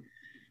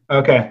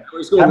 Okay.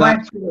 I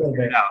might cheat a little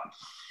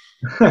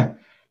bit.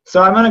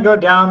 So I'm going to go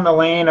down the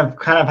lane of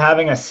kind of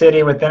having a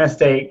city within a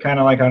state, kind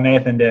of like how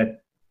Nathan did.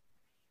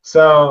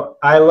 So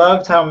I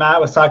loved how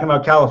Matt was talking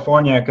about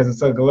California because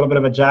it's like a little bit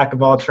of a jack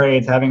of all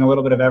trades, having a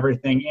little bit of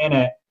everything in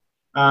it.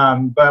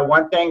 But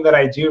one thing that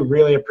I do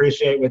really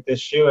appreciate with this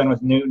shoe and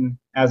with Newton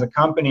as a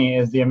company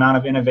is the amount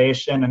of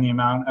innovation and the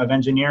amount of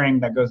engineering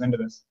that goes into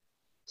this.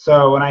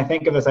 So when I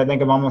think of this, I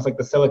think of almost like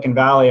the Silicon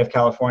Valley of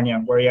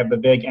California, where you have the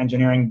big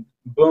engineering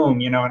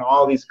boom, and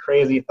all these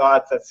crazy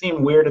thoughts that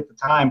seem weird at the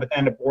time, but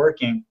end up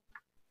working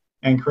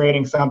and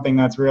creating something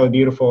that's really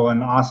beautiful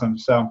and awesome.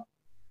 So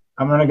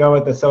I'm going to go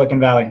with the Silicon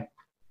Valley.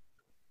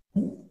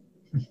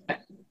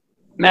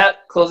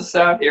 Matt, close us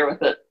out here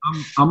with it.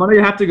 I'm going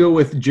to have to go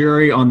with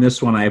Jerry on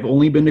this one. I've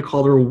only been to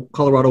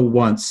Colorado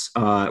once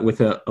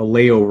with a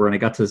layover,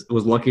 and I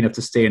was lucky enough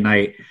to stay a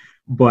night.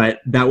 But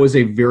that was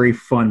a very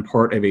fun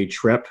part of a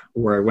trip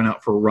where I went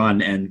out for a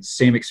run, and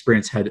same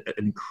experience, had an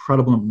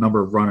incredible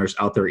number of runners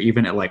out there,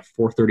 even at like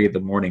 4:30 in the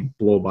morning,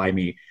 blow by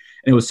me.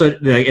 And it was and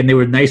they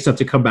were nice enough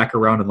to come back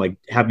around and like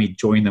have me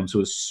join them. So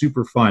it was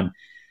super fun.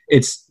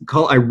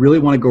 I really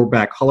want to go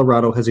back.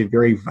 Colorado has a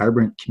very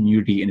vibrant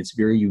community, and it's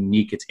very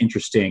unique. It's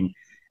interesting.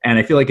 And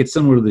I feel like it's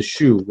similar to the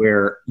shoe,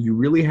 where you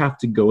really have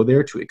to go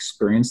there to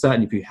experience that.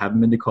 And if you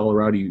haven't been to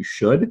Colorado, you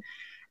should.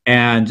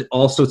 And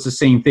also it's the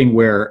same thing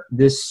where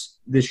this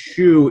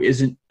shoe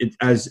isn't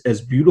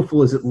as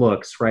beautiful as it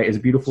looks, right? As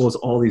beautiful as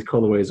all these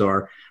colorways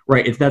are,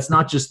 right? That's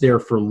not just there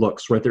for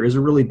looks, right? There is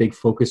a really big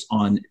focus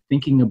on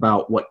thinking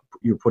about what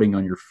you're putting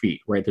on your feet,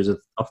 right? There's a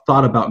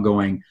thought about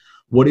going,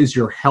 what is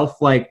your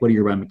health like? What are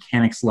your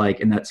biomechanics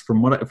like? And that's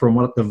from what the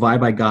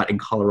vibe I got in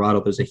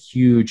Colorado, there's a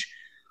huge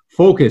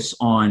focus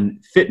on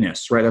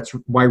fitness, right? That's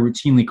why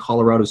routinely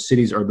Colorado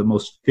cities are the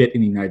most fit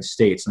in the United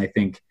States. And I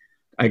think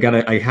I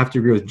have to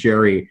agree with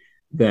Jerry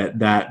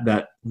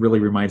that really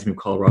reminds me of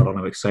Colorado, and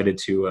I'm excited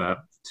to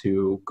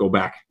go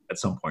back at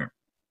some point.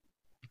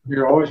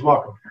 You're always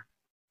welcome.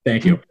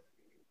 Thank you.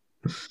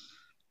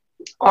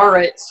 All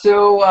right.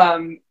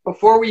 So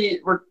before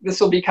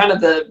this will be kind of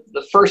the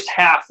first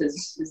half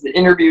is the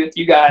interview with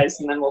you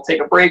guys, and then we'll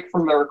take a break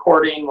from the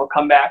recording. We'll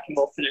come back and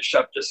we'll finish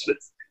up just with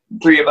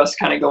three of us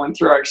kind of going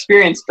through our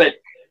experience. But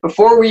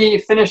before we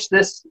finish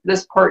this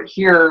part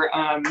here,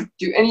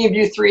 do any of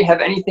you three have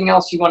anything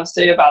else you want to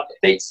say about the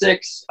Fate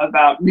 6,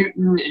 about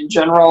Newton in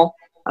general?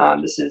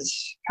 This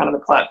is kind of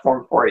the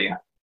platform for you.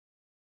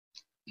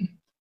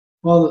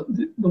 Well,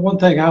 the one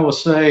thing I will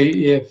say,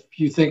 if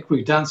you think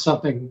we've done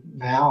something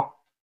now,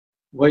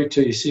 wait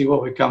till you see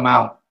what we come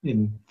out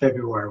in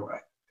February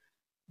with.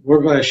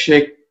 We're going to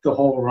shake the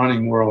whole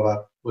running world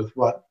up with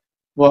what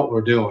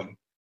we're doing.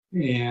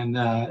 And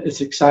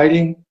it's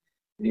exciting.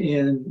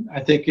 And I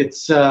think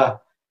it's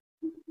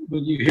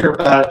when you hear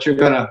about it, you're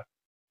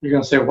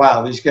gonna say,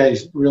 "Wow, these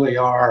guys really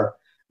are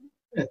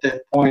at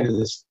that point of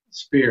the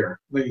spear,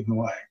 leading the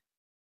way."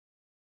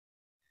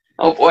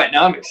 Oh boy,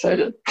 now I'm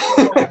excited.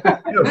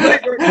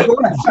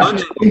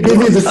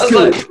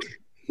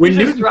 When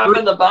Newton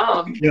dropping the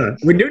bomb. Yeah,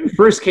 when Newton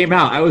first came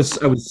out, I was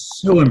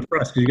so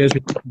impressed because you guys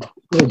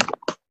were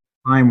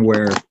a time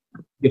where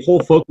the whole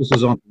focus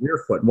was on the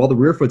rear foot. And while the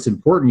rear foot's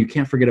important, you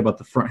can't forget about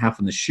the front half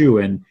of the shoe.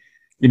 And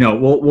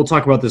we'll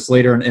talk about this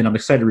later, and I'm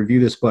excited to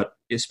review this, but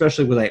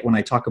especially when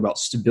I talk about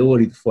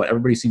stability of the foot,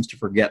 everybody seems to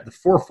forget the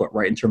forefoot,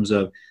 right? In terms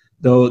of,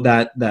 though,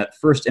 that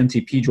first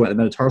MTP joint, the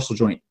metatarsal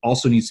joint,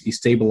 also needs to be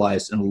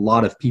stabilized in a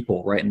lot of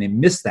people, right? And they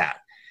miss that.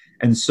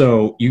 And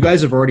so you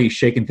guys have already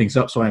shaken things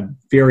up, so I'm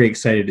very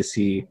excited to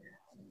see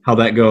how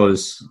that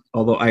goes.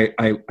 Although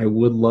I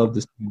would love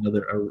to see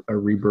a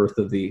rebirth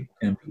of the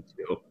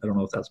MP2. I don't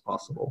know if that's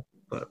possible,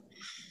 but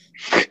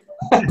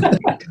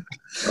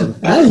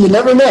you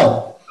never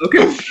know.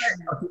 Okay,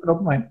 I'll keep it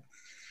open mind.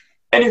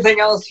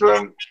 Anything else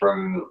from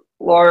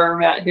Laura or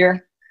Matt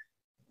here?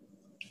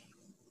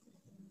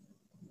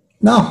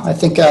 No, I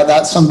think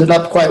that summed it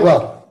up quite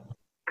well.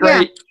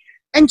 Great. Yeah.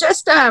 And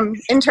just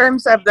in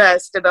terms of the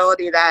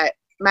stability that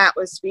Matt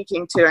was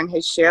speaking to in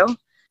his shoe,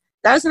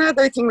 that was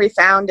another thing we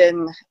found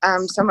in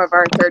some of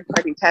our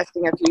third-party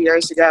testing a few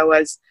years ago.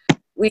 Was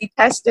we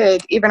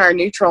tested even our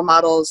neutral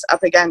models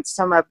up against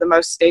some of the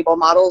most stable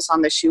models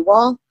on the shoe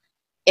wall.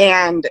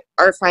 And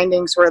our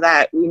findings were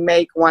that we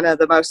make one of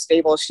the most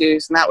stable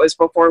shoes, and that was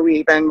before we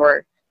even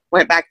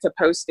went back to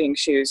posting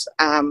shoes.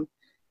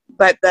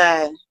 But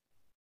the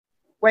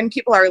when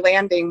people are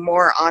landing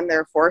more on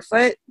their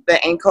forefoot,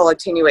 the ankle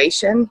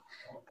attenuation,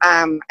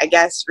 I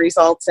guess,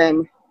 results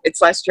in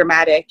it's less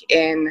dramatic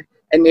in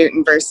a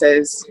Newton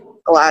versus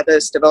a lot of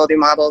those stability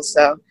models.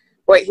 So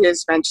what he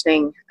was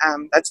mentioning,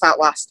 that's not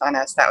lost on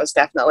us. That was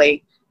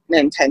definitely an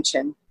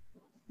intention.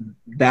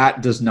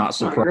 That does not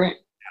surprise me at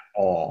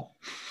all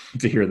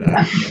to hear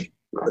that.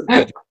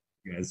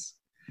 Yes.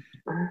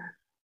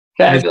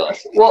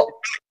 Fabulous. Well,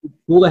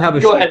 cool to have a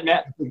go ahead,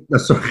 Matt.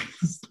 Sorry,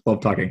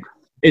 love talking.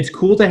 It's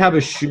cool to have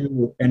a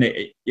shoe,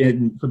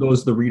 and for those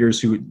of the readers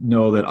who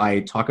know that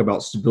I talk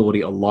about stability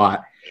a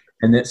lot,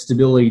 and that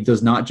stability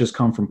does not just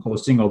come from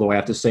posting, although I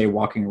have to say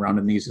walking around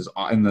in these is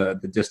in the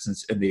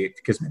distance and the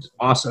Kismet is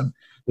awesome,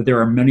 but there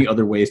are many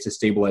other ways to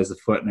stabilize the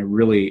foot. And I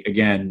really,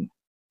 again,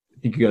 I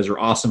think you guys are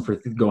awesome for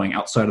going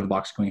outside of the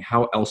box, going,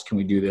 how else can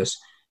we do this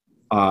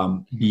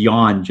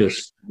beyond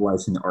just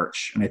stabilizing the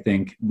arch? And I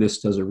think this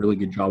does a really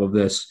good job of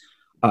this.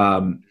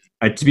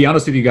 To be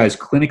honest with you guys,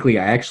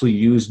 clinically, I actually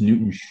use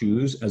Newton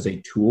shoes as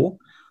a tool,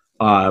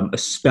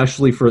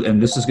 especially for,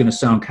 and this is going to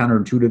sound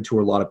counterintuitive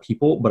to a lot of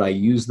people, but I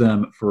use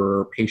them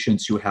for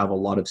patients who have a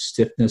lot of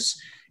stiffness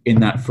in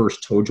that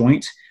first toe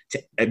joint.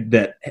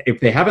 That if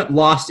they haven't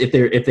lost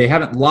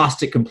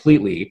it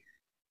completely,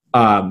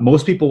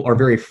 most people are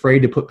very afraid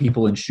to put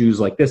people in shoes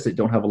like this that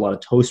don't have a lot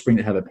of toe spring,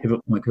 that have a pivot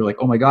point. They're like,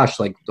 oh my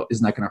gosh, like,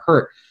 isn't that going to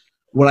hurt?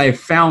 What I have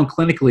found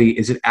clinically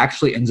is it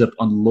actually ends up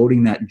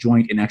unloading that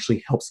joint and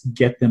actually helps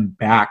get them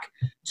back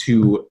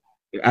to,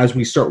 as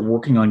we start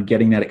working on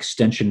getting that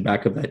extension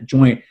back of that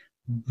joint,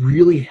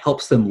 really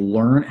helps them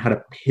learn how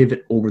to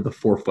pivot over the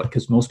forefoot,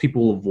 because most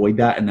people will avoid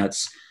that. And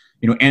that's,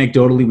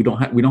 anecdotally,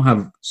 we don't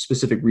have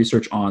specific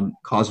research on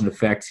cause and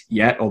effect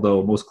yet,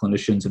 although most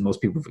clinicians and most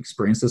people who've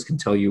experienced this can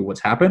tell you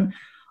what's happened.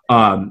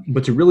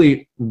 But to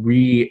really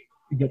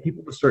get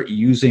people to start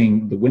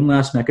using the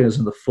windlass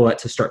mechanism of the foot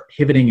to start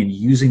pivoting and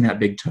using that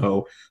big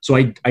toe. So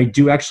I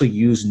do actually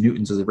use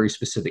Newtons as a very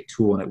specific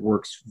tool, and it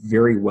works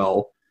very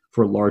well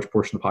for a large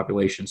portion of the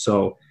population.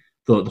 So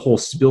the whole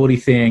stability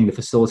thing, the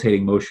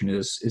facilitating motion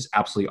is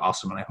absolutely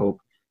awesome. And I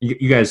hope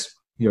you guys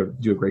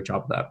do a great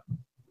job of that.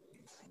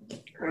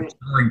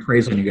 I'm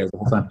praising you guys the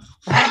whole time.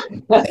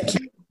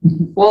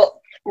 Well,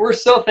 we're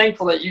so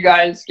thankful that you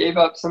guys gave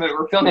up some of it.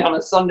 We're filming on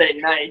a Sunday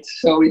night,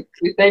 so we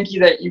thank you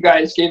that you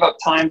guys gave up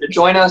time to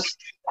join us,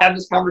 have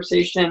this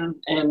conversation,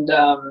 and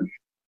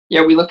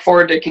we look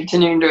forward to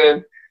continuing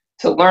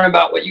to learn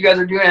about what you guys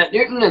are doing at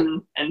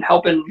Newton and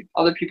helping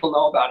other people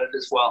know about it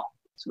as well.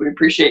 So we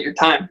appreciate your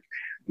time.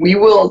 We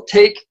will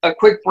take a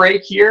quick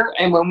break here,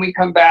 and when we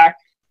come back,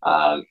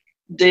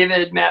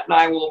 David, Matt, and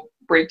I will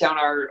break down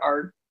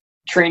our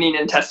training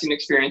and testing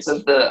experience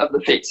of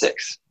the Fate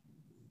 6.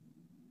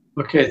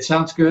 Okay, it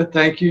sounds good.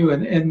 Thank you.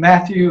 And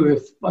Matthew,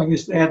 if I can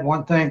just add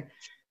one thing,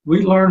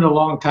 we learned a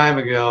long time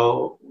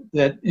ago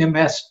that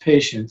MS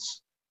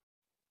patients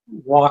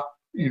walked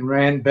and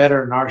ran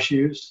better in our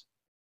shoes,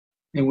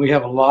 and we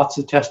have lots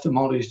of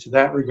testimonies to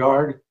that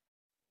regard.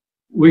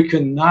 We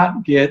could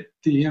not get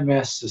the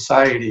MS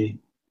Society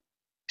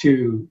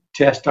to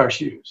test our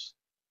shoes.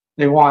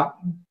 They want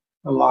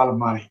a lot of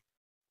money.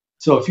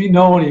 So if you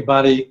know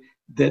anybody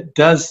that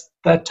does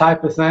that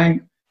type of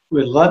thing,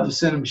 we'd love to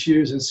send them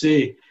shoes and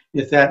see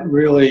if that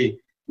really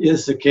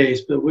is the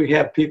case. But we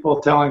have people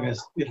telling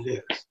us it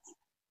is.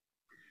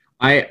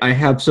 I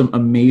have some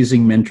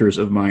amazing mentors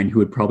of mine who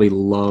would probably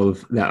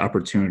love that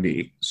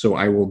opportunity. So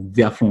I will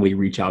definitely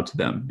reach out to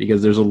them,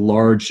 because there's a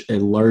large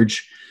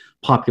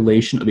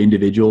population of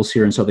individuals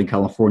here in Southern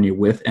California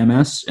with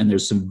MS, and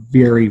there's some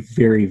very,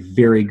 very,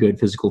 very good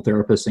physical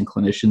therapists and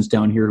clinicians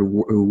down here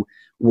who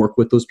work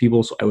with those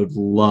people. So I would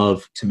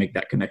love to make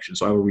that connection.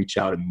 So I will reach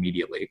out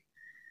immediately.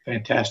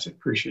 Fantastic.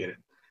 Appreciate it.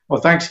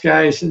 Well, thanks,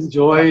 guys.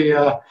 Enjoy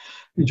your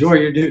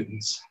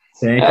Newtons.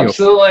 Thank you.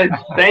 Absolutely.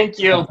 Thank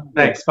you.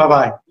 Thanks.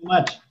 Bye-bye.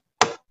 Much.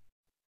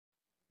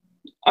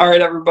 All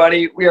right,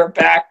 everybody. We are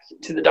back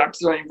to the Dr.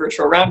 Zoning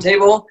Virtual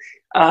Roundtable.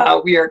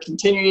 We are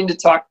continuing to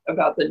talk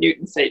about the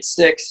Newton Fate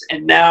 6.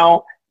 And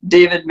now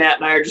David, Matt,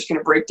 and I are just going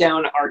to break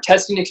down our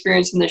testing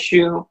experience in the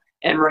shoe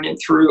and run it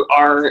through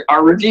our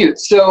review.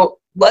 So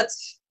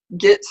let's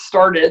get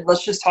started.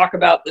 Let's just talk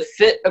about the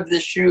fit of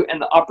this shoe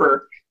and the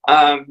upper.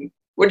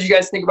 What did you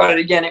guys think about it?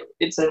 Again,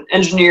 it's an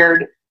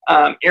engineered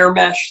air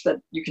mesh that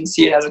you can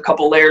see it has a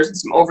couple layers and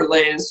some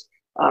overlays.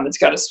 It's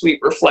got a sweet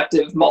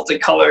reflective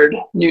multicolored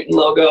Newton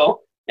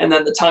logo. And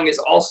then the tongue is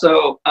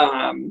also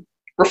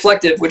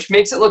reflective, which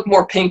makes it look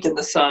more pink in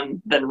the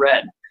sun than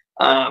red,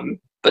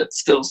 but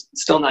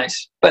still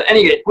nice. But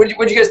anyway, what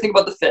do you guys think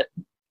about the fit?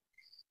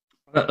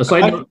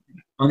 Aside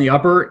on the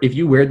upper, if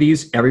you wear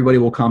these, everybody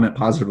will comment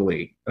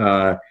positively.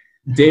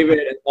 David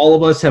and all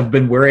of us have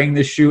been wearing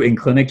this shoe in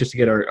clinic just to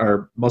get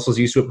our muscles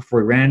used to it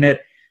before we ran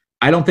it.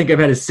 I don't think I've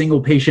had a single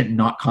patient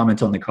not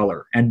comment on the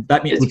color, and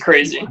that means it's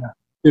crazy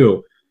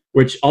too.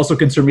 Which also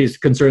concerns me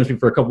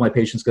for a couple of my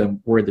patients, because I'm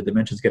worried the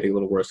dimension's getting a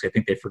little worse. I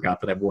think they forgot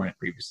that I've worn it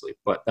previously,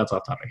 but that's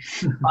off topic.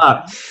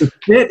 The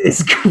fit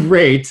is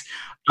great.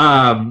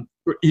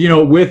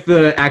 With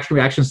the action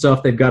reaction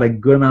stuff, they've got a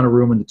good amount of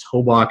room in the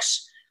toe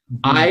box.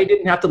 I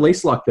didn't have to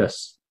lace lock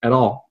this. at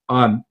all.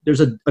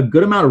 There's a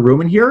good amount of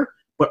room in here,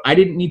 but I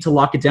didn't need to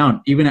lock it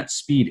down. Even at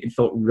speed, it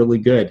felt really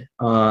good.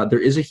 There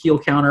is a heel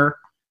counter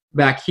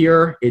back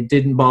here. It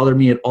didn't bother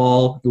me at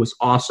all. It was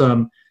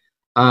awesome.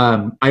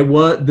 I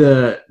was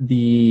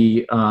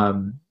the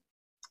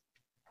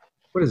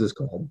what is this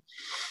called?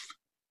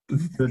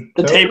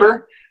 The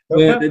taper.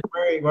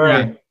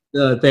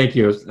 Thank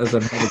you.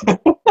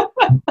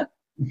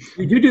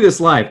 We do this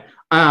live.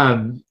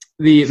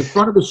 The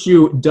front of the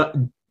shoe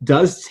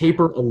does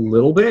taper a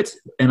little bit,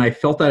 and I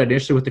felt that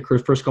initially with the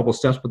first couple of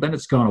steps, but then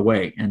it's gone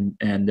away. And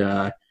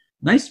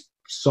nice,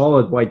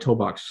 solid wide toe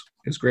box.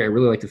 It's great. I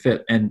really like the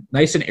fit, and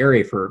nice and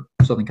airy for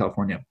Southern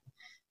California.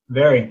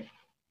 Very.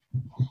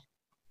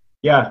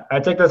 Yeah, I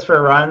took this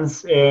for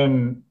runs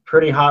in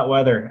pretty hot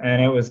weather,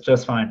 and it was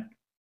just fine.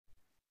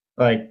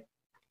 Like,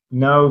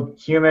 no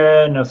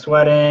humid, no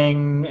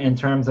sweating in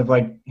terms of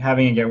like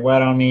having it get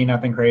wet on me,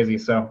 nothing crazy.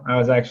 So I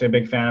was actually a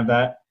big fan of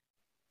that.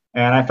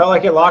 And I felt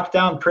like it locked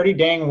down pretty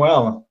dang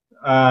well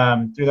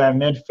through that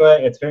midfoot.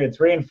 It's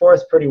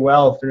reinforced pretty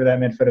well through that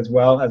midfoot as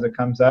well as it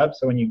comes up.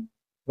 So when you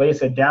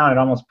lace it down, it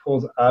almost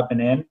pulls up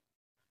and in.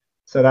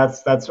 So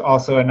that's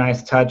also a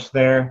nice touch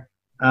there.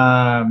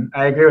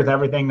 I agree with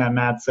everything that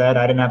Matt said.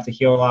 I didn't have to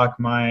heel lock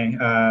my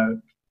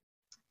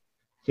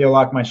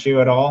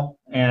shoe at all.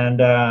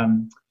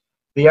 And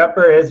the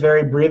upper is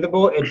very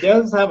breathable. It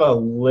does have a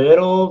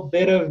little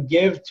bit of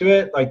give to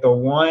it. Like the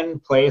one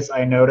place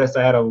I noticed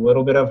I had a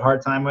little bit of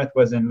hard time with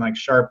was in like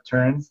sharp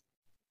turns.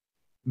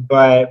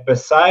 But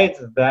besides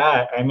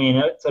that, I mean,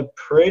 it's a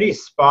pretty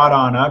spot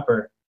on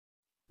upper.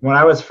 When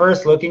I was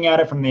first looking at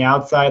it from the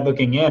outside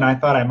looking in, I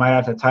thought I might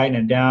have to tighten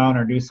it down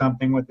or do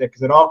something with it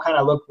because it all kind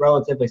of looked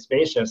relatively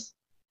spacious.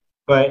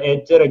 But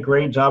it did a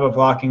great job of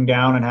locking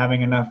down and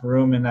having enough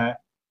room in that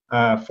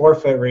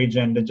forefoot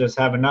region to just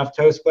have enough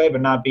toe splay but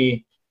not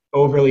be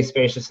overly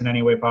spacious in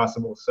any way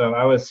possible. So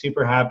I was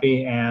super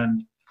happy,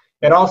 and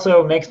it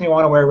also makes me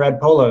want to wear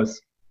red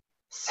polos.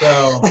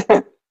 So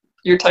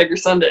your Tiger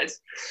Sundays.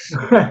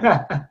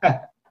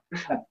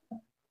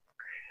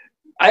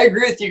 I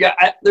agree with you guys.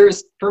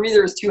 For me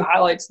there was two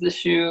highlights of the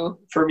shoe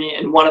for me,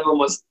 and one of them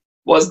was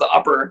the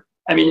upper.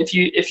 I mean, if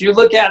you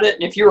look at it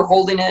and if you were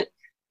holding it,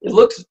 it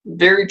looks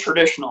very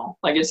traditional.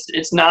 Like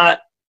it's not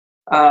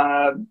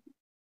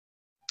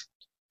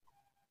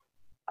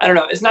I don't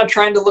know. It's not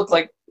trying to look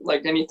like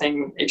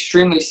anything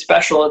extremely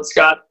special. It's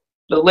got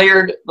the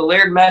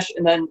layered mesh,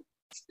 and then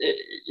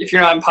if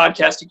you're not on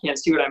podcast, you can't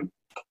see what I'm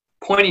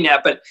pointing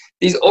at. But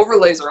these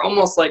overlays are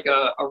almost like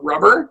a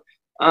rubber,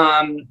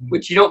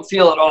 which you don't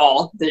feel at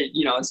all.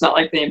 It's not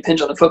like they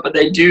impinge on the foot, but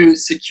they do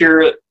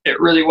secure it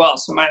really well.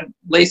 So my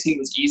lacing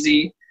was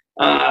easy,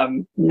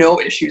 no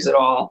issues at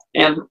all,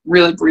 and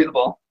really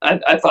breathable.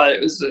 I thought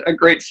it was a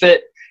great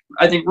fit.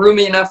 I think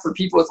roomy enough for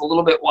people with a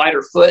little bit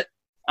wider foot.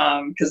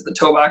 Because the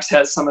toe box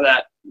has some of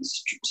that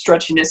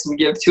stretchiness and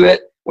give to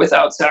it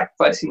without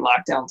sacrificing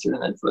lockdown through the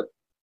midfoot.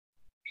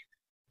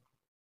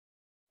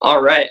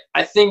 All right.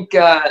 I think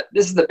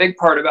this is the big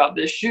part about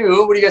this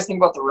shoe. What do you guys think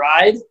about the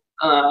ride?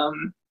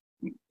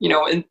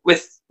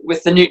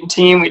 With the Newton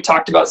team, we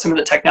talked about some of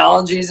the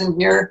technologies in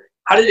here.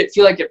 How did it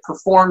feel like it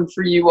performed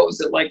for you? What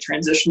was it like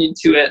transitioning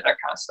to it, that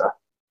kind of stuff?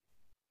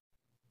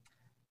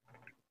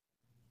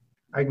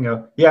 I can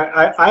go.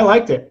 Yeah, I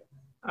liked it.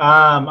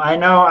 I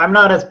know I'm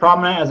not as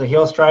prominent as a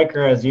heel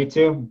striker as you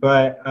two,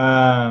 but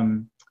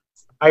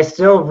I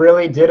still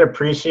really did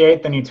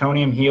appreciate the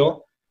Newtonium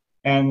heel.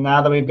 And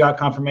now that we've got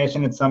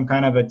confirmation it's some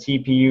kind of a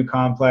TPU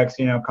complex,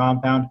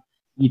 compound.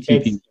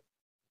 ETP.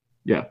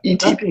 Yeah.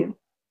 ETP.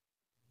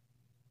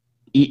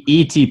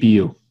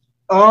 ETPU.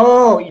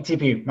 Oh,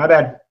 ETPU. My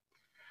bad.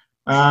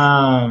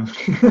 I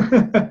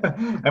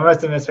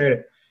must have misheard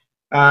it.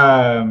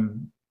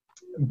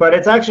 But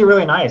it's actually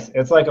really nice.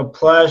 It's like a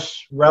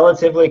plush,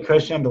 relatively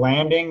cushioned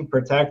landing,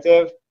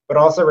 protective, but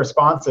also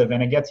responsive,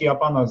 and it gets you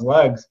up on those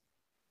legs.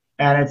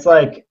 And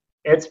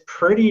it's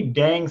pretty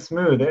dang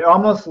smooth. It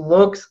almost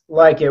looks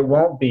like it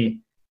won't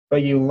be,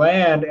 but you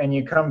land and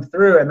you come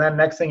through, and then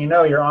next thing you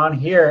know, you're on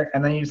here,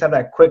 and then you just have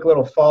that quick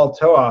little fall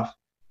toe off.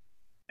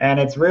 And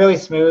it's really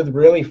smooth,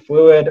 really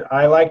fluid.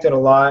 I liked it a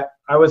lot.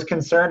 I was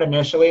concerned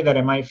initially that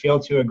it might feel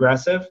too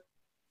aggressive,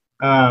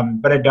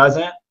 but it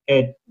doesn't.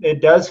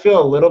 It does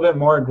feel a little bit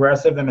more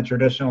aggressive than a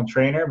traditional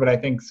trainer, but I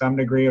think some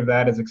degree of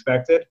that is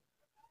expected.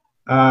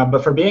 But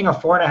for being a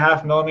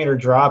 4.5 millimeter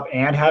drop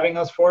and having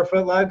those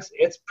forefoot legs,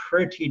 it's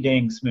pretty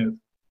dang smooth.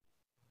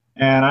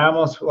 And I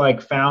almost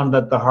found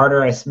that the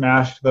harder I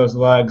smashed those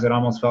legs, it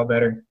almost felt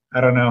better.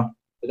 I don't know.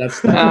 That's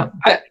the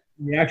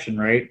reaction,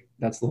 right?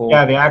 That's the whole.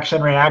 Yeah, the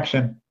action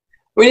reaction.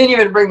 We didn't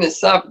even bring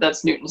this up.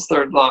 That's Newton's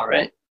third law,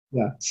 right?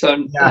 Yeah.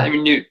 So yeah. I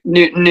mean,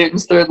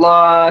 Newton's third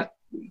law.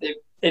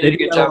 They did a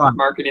good job of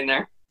marketing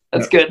there.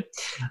 That's good.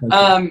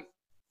 I'm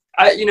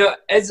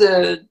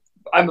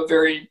a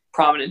very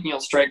prominent heel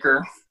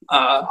striker,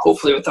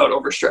 hopefully without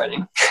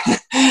overstriding.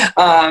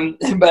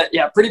 But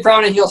yeah, pretty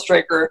prominent heel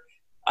striker.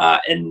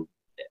 And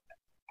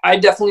I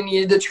definitely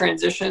needed to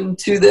transition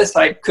to this.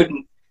 I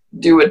couldn't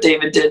do what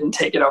David did and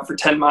take it out for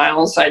 10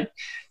 miles.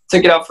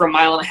 took it out for 1.5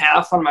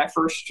 miles on my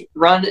first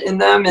run in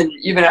them. And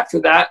even after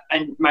that,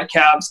 my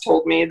calves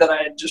told me that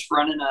I had just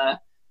run in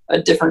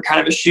a different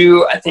kind of a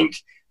shoe. I think,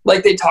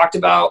 like they talked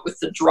about with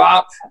the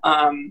drop,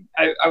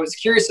 I was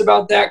curious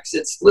about that because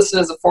it's listed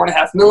as a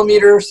 4.5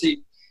 millimeter. So,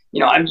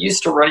 I'm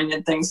used to running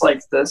in things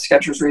like the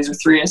Skechers Razor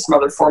 3 and some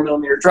other 4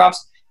 millimeter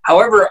drops.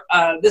 However,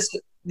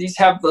 these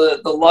have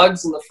the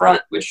lugs in the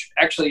front, which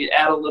actually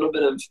add a little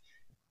bit of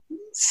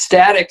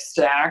static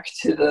stack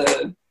to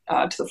the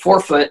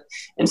forefoot,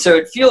 and so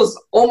it feels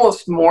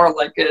almost more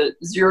like a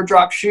zero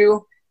drop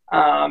shoe.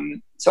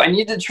 So I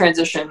need to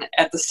transition.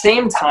 At the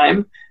same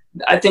time,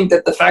 I think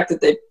that the fact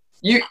that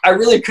I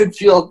really could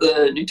feel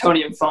the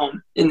Newtonium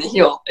foam in the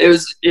heel.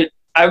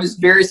 I was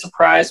very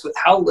surprised with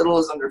how little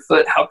is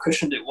underfoot, how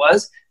cushioned it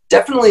was.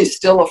 Definitely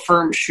still a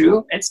firm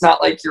shoe. It's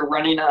not like you're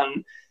running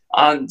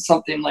on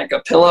something like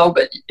a pillow,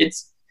 but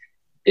it's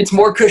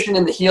more cushioned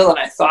in the heel than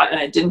I thought, and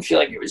I didn't feel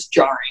like it was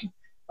jarring.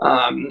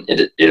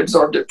 It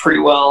absorbed it pretty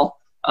well.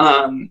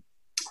 And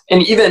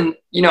even,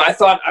 I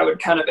thought I would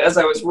kind of, as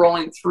I was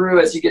rolling through,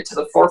 as you get to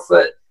the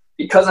forefoot,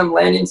 because I'm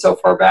landing so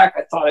far back,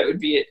 I thought it would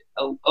be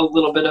a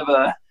little bit of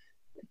a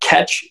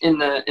catch in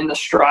the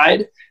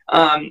stride.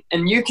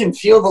 And you can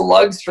feel the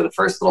lugs for the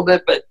first little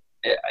bit, but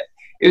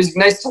it was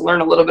nice to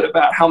learn a little bit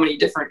about how many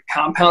different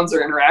compounds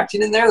are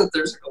interacting in there, that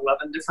there's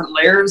 11 different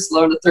layers,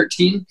 11 to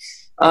 13.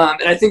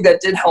 And I think that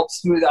did help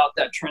smooth out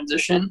that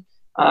transition.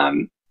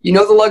 The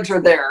lugs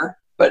are there,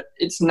 but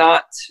it's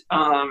not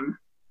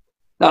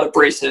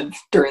abrasive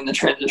during the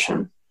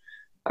transition,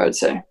 I would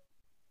say.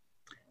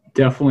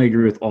 Definitely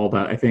agree with all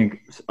that. I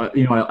think,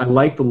 I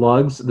like the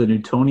lugs. The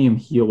Newtonium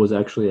heel was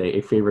actually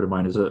a favorite of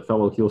mine as a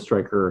fellow heel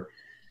striker.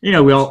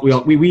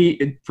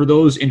 We for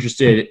those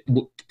interested,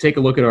 take a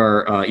look at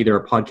our either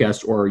our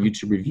podcast or our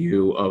YouTube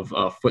review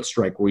of Foot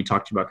Strike, where we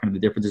talked about kind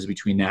of the differences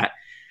between that.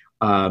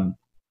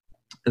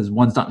 As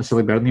one's not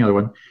necessarily better than the other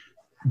one,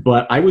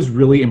 but I was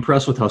really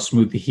impressed with how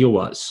smooth the heel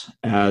was.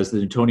 As the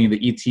Newtonium, the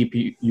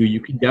ETP, you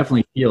can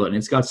definitely feel it, and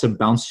it's got some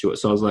bounce to it.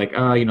 So I was like,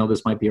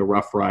 this might be a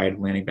rough ride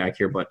landing back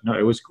here, but no,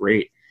 it was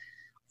great.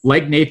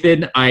 Like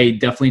Nathan, I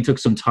definitely took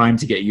some time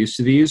to get used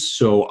to these.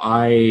 So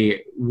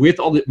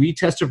we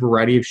test a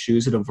variety of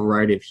shoes at a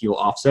variety of heel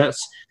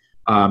offsets.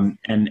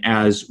 And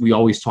as we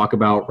always talk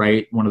about,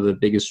 right, one of the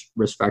biggest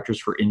risk factors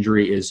for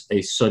injury is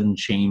a sudden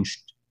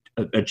change,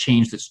 a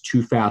change that's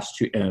too fast,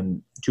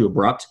 too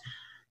abrupt.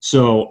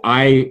 So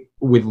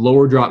with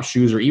lower drop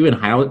shoes or even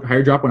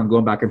higher drop when I'm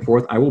going back and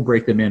forth, I will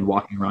break them in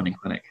walking around in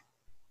clinic.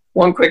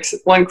 One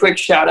quick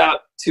shout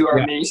out to our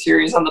mini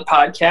series on the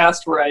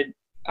podcast where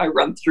I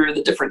run through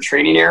the different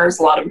training errors.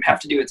 A lot of them have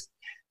to do with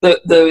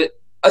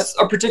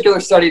a particular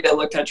study that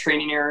looked at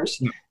training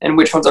errors and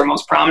which ones are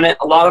most prominent.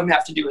 A lot of them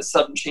have to do with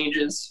sudden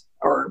changes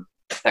or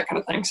that kind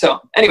of thing. So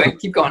anyway,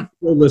 keep going.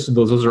 We'll listen to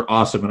those. Those are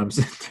awesome. And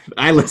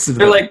I listen to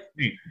them.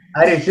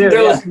 I do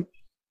too.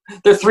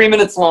 They're 3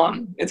 minutes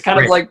long. It's kind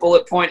of like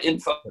bullet point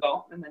info,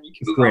 and then you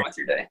can move on with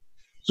your day.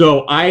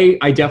 So I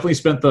definitely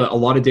spent a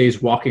lot of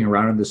days walking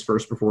around in this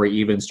first before I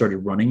even started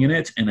running in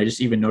it. And I just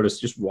even noticed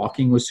just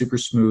walking was super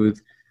smooth.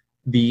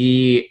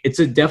 It's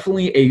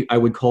definitely I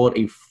would call it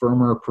a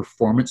firmer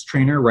performance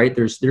trainer, right?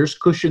 There's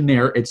cushion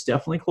there. It's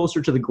definitely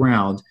closer to the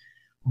ground,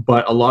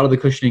 but a lot of the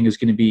cushioning is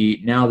going to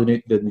be now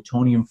the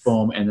Newtonium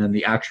foam, and then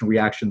the action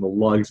reaction, the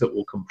lugs that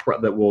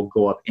will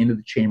go up into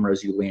the chamber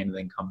as you land and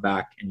then come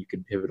back, and you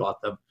can pivot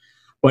off them.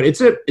 But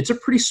it's a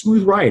pretty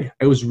smooth ride.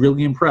 I was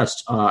really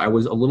impressed. I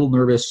was a little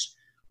nervous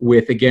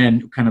with,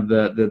 again, kind of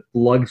the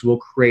lugs will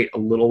create a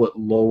little bit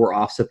lower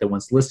offset than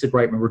what's listed,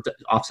 right? Remember,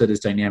 offset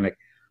is dynamic.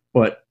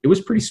 But it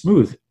was pretty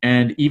smooth.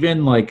 And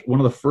even like one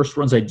of the first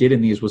runs I did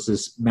in these was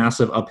this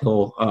massive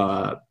uphill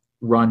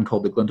run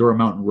called the Glendora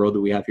Mountain Road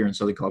that we have here in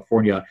Southern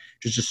California,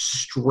 just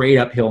straight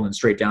uphill and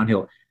straight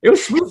downhill. It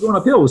was smooth going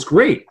uphill. It was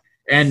great.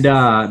 And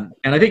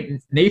I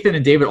think Nathan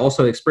and David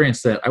also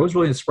experienced that. I was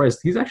really surprised.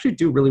 These actually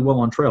do really well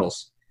on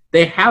trails.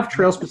 They have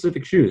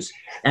trail-specific shoes,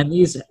 and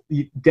these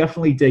you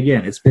definitely dig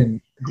in. It's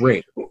been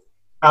great.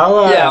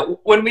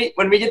 When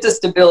we get to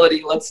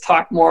stability, let's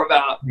talk more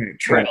about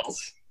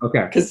trails.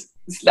 Okay. Because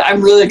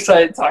I'm really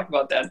excited to talk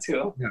about that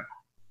too. Yeah.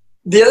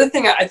 The other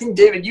thing, I think,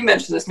 David, you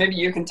mentioned this, maybe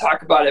you can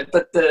talk about it,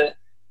 but the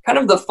kind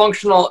of the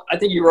functional, I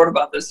think you wrote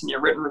about this in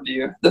your written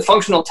review, the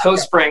functional toe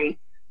spring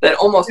that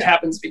almost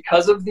happens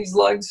because of these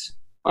lugs.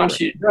 Why don't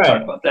you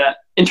talk about that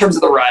in terms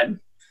of the ride?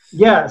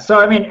 Yeah, so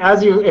I mean,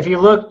 if you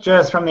look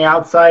just from the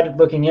outside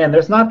looking in,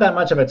 there's not that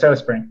much of a toe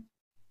spring.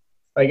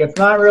 Like, it's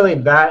not really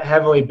that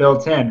heavily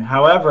built in.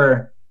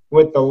 However,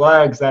 with the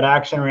lugs, that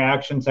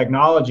action-reaction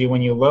technology,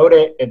 when you load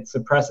it, it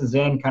suppresses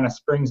in, kind of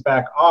springs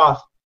back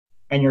off,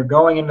 and you're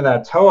going into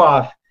that toe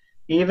off.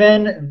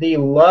 Even the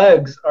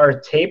lugs are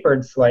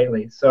tapered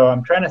slightly. So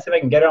I'm trying to see if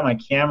I can get it on my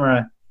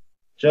camera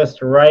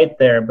just right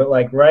there. But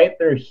like right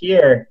through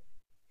here,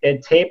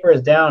 it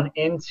tapers down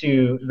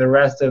into the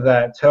rest of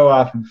that toe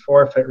off and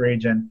forefoot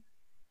region.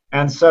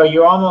 And so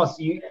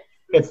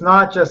it's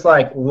not just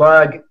like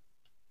lug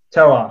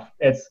toe off.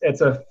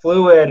 It's a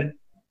fluid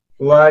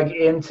lug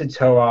into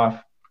toe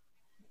off.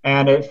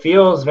 And it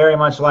feels very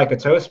much like a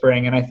toe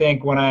spring. And I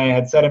think when I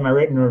had said in my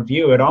written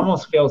review, it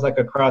almost feels like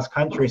a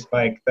cross-country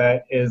spike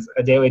that is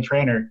a daily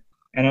trainer.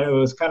 And it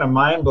was kind of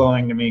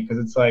mind-blowing to me because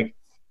it's like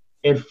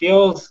it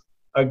feels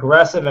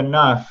aggressive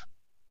enough,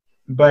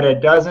 but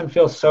it doesn't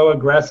feel so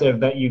aggressive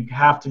that you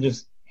have to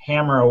just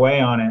hammer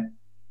away on it.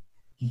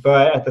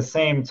 But at the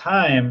same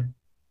time,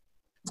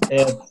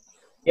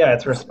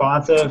 it's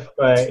responsive,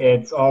 but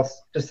it's also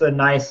just a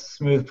nice,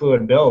 smooth,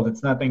 fluid build.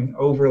 It's nothing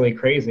overly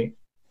crazy.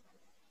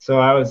 So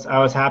I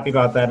was happy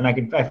about that,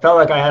 and I felt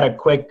like I had a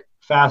quick,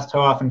 fast toe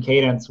off and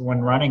cadence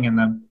when running in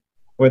them,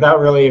 without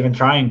really even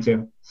trying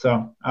to.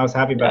 So I was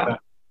happy about that.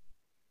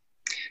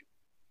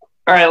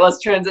 All right, let's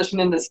transition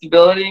into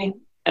stability,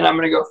 and I'm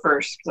going to go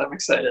first because I'm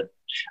excited.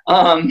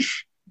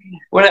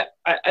 When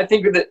I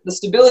think the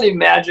stability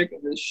magic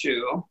of this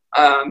shoe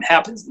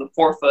happens in the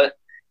forefoot,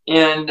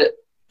 and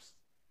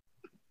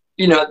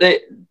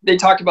they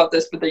talked about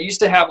this, but they used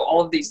to have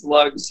all of these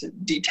lugs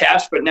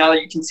detached, but now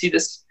you can see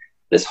this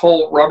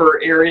whole rubber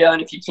area,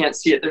 and if you can't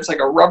see it, there's like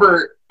a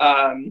rubber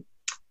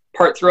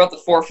part throughout the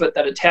forefoot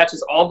that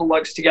attaches all the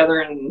lugs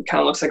together and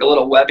kind of looks like a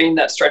little webbing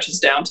that stretches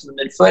down to the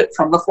midfoot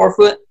from the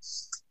forefoot.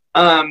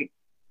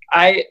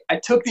 I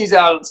took these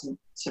out on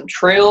some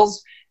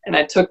trails, and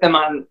I took them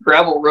on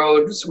gravel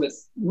roads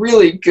with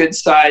really good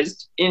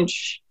sized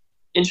inch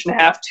and a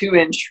half, 2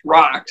 inch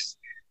rocks.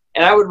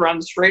 And I would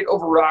run straight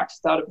over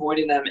rocks without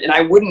avoiding them, and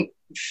I wouldn't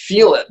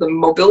feel it. The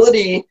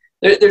mobility,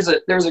 there's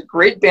a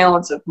great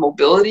balance of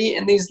mobility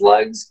in these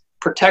lugs,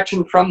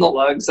 protection from the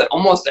lugs that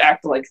almost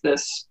act like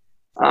this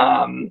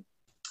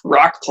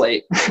rock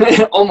plate,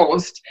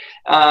 almost.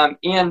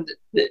 And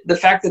the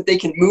fact that they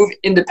can move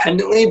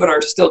independently but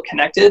are still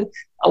connected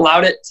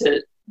allowed it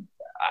to,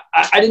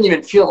 I didn't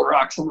even feel the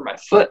rocks under my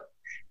foot,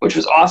 which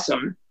was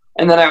awesome.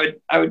 And then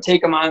I would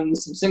take them on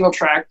some single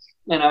track,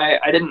 and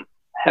I didn't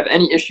have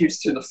any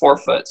issues through the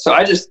forefoot. So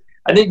I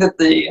think that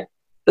the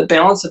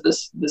balance of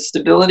the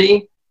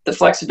stability, the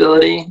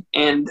flexibility,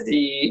 and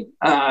the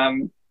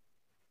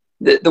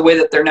way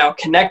that they're now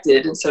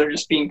connected instead of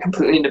just being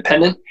completely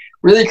independent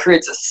really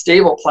creates a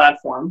stable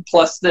platform.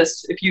 Plus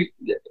this, if you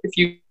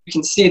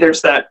can see,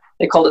 there's that,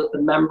 they call it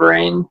the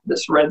membrane,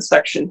 this red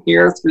section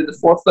here through the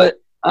forefoot.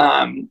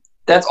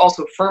 That's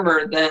also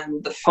firmer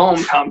than the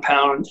foam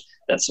compound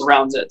that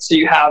surrounds it. So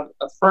you have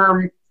a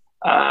firm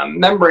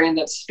membrane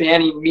that's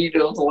spanning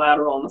medial to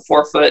lateral in the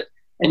forefoot,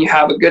 and you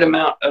have a good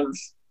amount of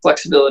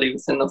flexibility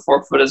within the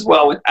forefoot as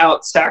well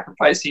without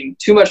sacrificing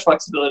too much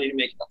flexibility to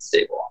make it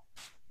unstable.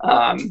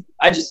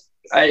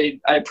 I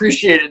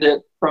appreciated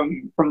it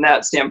from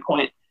that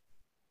standpoint.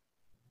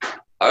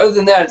 Other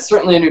than that, it's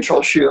certainly a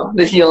neutral shoe.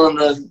 The heel and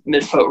the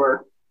midfoot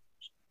were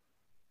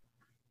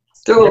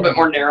still a little bit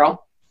more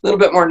narrow. A little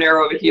bit more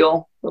narrow of a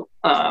heel,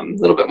 a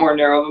little bit more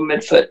narrow of a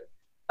midfoot,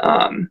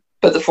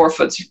 but the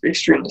forefoot's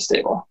extremely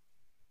stable.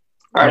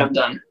 All right, I'm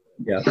done.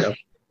 Yeah.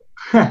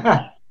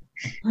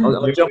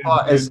 I'll jump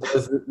on as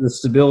the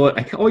stability.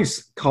 I can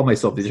always call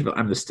myself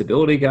I'm the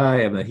stability guy.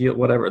 I'm the heel,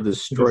 whatever. The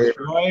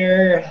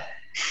destroyer.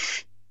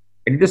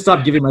 I need to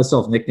stop giving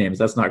myself nicknames.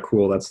 That's not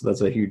cool.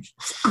 That's a huge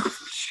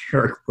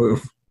shark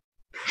move.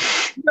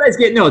 You guys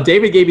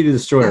David gave you the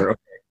destroyer.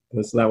 Okay.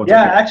 So that one's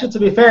actually, to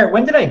be fair,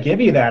 when did I give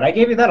you that? I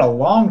gave you that a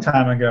long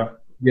time ago.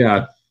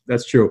 Yeah,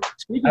 that's true.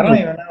 I don't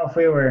even know if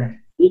we were.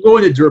 We'll go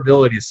into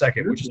durability in a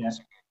second,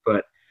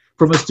 but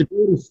from a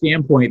stability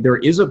standpoint, there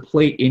is a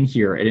plate in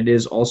here, and it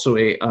is also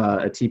a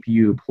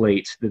TPU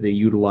plate that they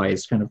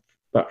utilize kind of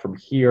about from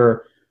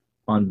here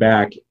on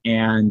back,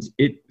 and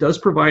it does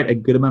provide a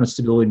good amount of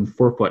stability in the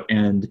forefoot.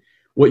 And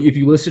if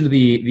you listen to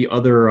the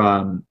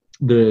other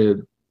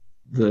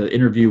the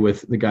interview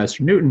with the guys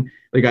from Newton,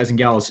 the guys and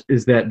gals,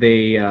 is that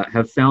they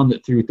have found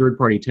that through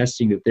third-party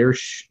testing that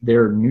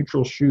their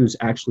neutral shoes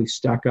actually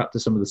stack up to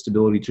some of the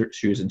stability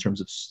shoes in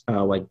terms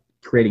of like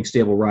creating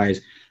stable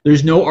rise.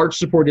 There's no arch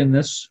support in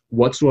this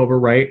whatsoever,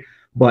 right?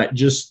 But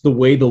just the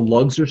way the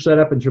lugs are set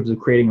up in terms of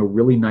creating a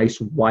really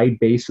nice wide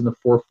base in the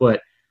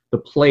forefoot, the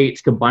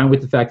plates combined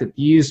with the fact that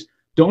these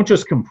don't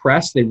just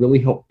compress, they really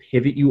help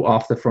pivot you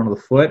off the front of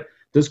the foot,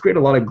 does create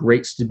a lot of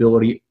great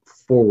stability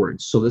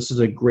forward. So this is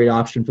a great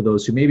option for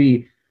those who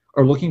maybe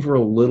are looking for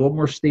a little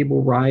more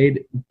stable ride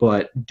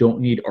but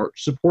don't need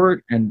arch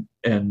support and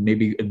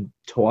maybe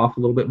toe off a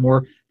little bit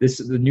more.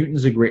 The Newton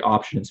is a great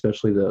option,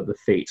 especially the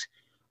Fate.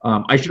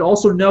 I should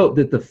also note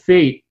that the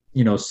Fate,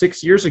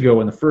 6 years ago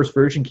when the first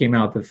version came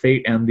out, the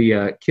Fate and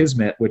the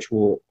Kismet, which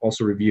we'll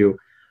also review,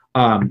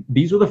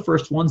 these were the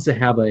first ones to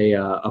have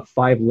a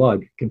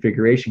 5-lug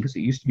configuration because it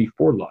used to be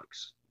 4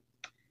 lugs.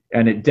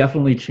 And it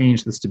definitely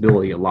changed the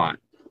stability a lot,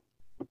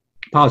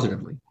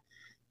 positively.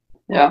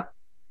 Yeah.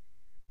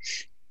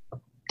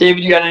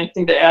 David, you got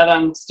anything to add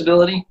on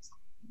stability?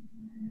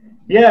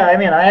 Yeah, I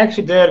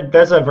actually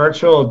there's a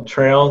virtual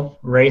trail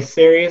race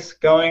series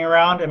going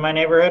around in my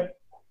neighborhood.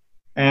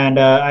 And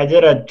I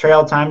did a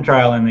trail time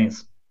trial in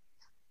these.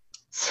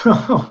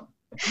 So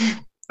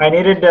I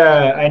needed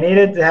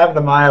to have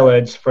the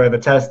mileage for the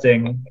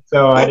testing.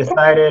 So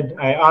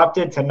I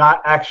opted to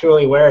not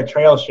actually wear a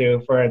trail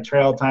shoe for a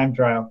trail time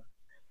trial.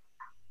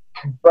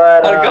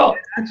 But How'd it go?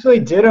 it actually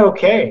did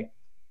okay.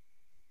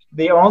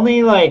 The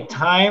only like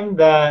time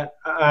that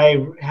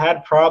I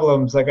had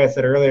problems, like I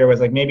said earlier, was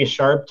like maybe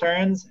sharp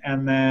turns,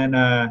 and then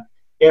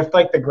if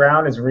like the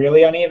ground is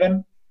really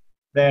uneven,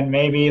 then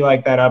maybe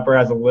like that upper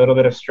has a little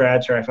bit of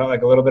stretch, or I felt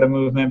like a little bit of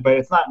movement, but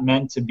it's not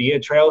meant to be a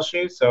trail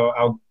shoe, so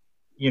I'll,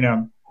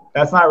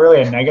 that's not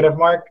really a negative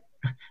mark.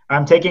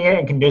 I'm taking it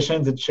in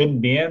conditions it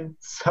shouldn't be in,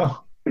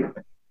 so.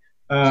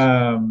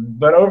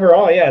 But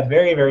overall, yeah, it's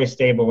very, very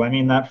stable. I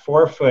mean, that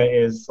forefoot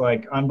is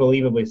like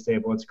unbelievably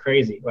stable. It's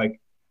crazy. Like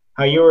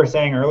how you were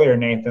saying earlier,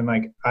 Nathan,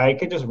 like I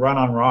could just run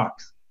on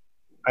rocks.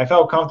 I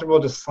felt comfortable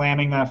just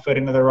slamming that foot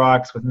into the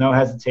rocks with no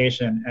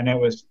hesitation, and it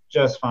was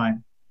just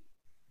fine.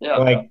 Yeah.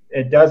 Like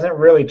it doesn't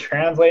really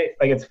translate.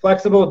 Like it's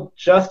flexible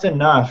just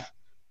enough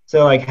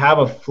to like have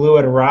a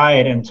fluid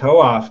ride and toe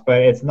off,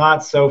 but it's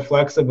not so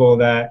flexible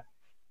that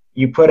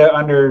you put it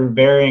under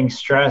varying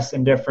stress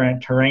in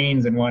different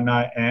terrains and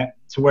whatnot,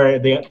 to where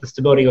the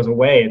stability goes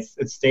away.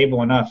 It's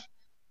stable enough.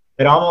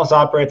 It almost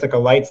operates like a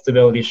light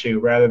stability shoe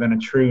rather than a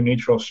true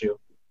neutral shoe.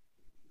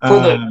 For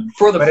the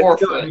but it's forefoot.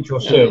 still a neutral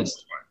shoe.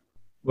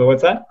 Well,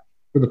 what's that?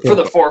 For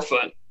the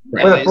forefoot.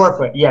 For the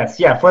forefoot, yes.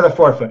 Yeah, for the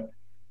forefoot,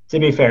 to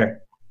be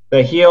fair.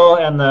 The heel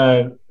and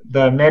the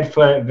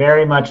midfoot,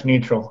 very much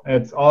neutral.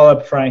 It's all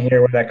up front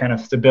here where that kind of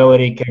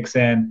stability kicks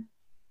in.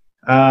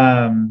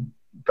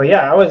 But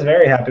yeah, I was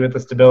very happy with the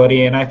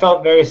stability, and I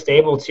felt very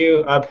stable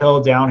too.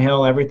 Uphill,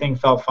 downhill, everything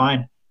felt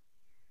fine.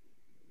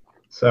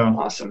 So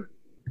awesome.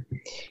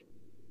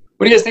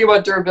 What do you guys think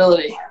about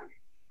durability?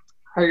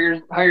 How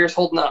are yours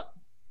holding up?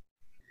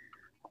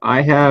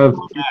 I have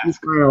 50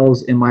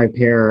 styles in my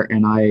pair,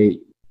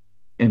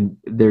 and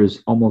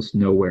there's almost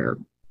nowhere.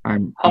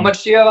 How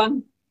much do you have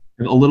on?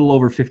 A little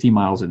over 50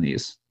 miles in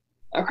these.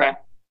 Okay.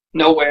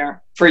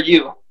 Nowhere. For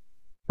you.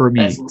 For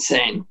me. That's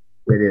insane.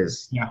 It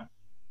is. Yeah.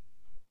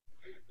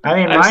 I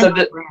mean, mine's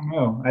brand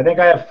new. I think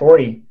I have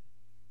 40,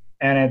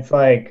 and it's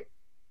like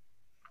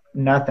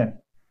nothing.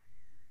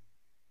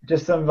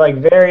 Just some like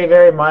very,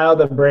 very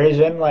mild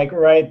abrasion like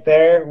right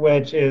there,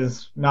 which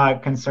is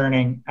not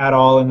concerning at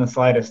all in the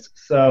slightest.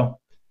 So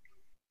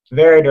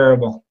very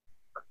durable.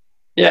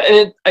 Yeah,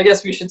 and I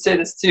guess we should say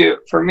this too.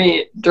 For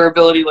me,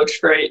 durability looks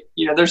great.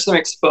 There's some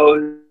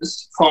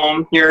exposed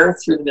foam here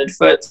through the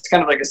midfoot. It's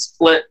kind of like a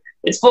split.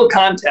 It's full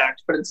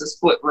contact, but it's a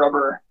split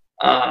rubber.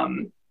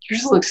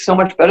 Yours looks so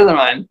much better than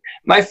mine.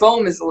 My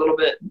foam is a little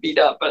bit beat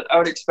up, but I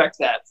would expect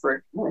that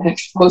for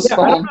exposed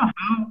foam. I don't know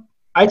how.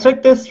 I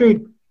took this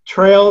through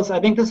trails. I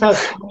think this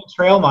has 20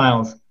 trail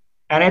miles,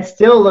 and it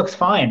still looks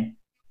fine.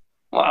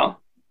 Wow.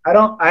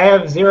 I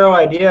have zero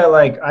idea.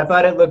 Like, I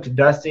thought it looked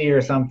dusty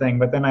or something,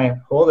 but then I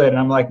hold it and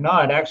I'm like, no,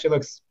 it actually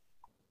looks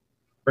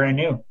brand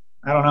new.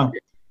 I don't know.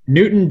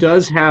 Newton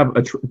does have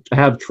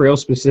have trail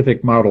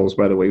specific models,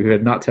 by the way. We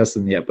have not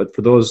tested them yet, but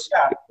for those,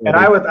 and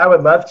I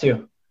would love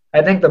to.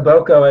 I think the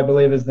Boko, I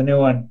believe, is the new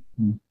one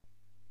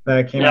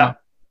that came out.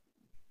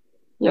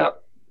 Yeah.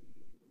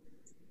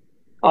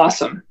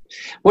 Awesome.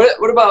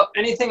 What about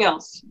anything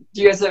else?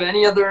 Do you guys have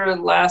any other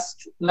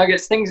last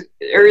nuggets,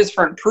 areas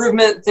for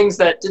improvement, things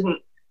that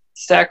didn't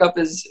stack up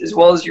as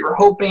well as you were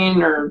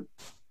hoping, or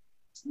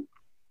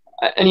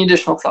any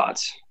additional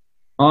thoughts?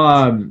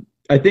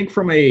 I think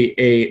from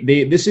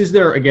this is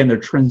their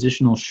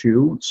transitional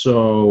shoe.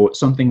 So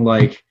something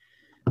like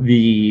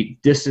the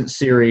Distance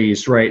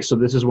series, right? So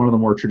this is one of the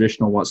more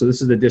traditional ones. So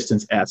this is the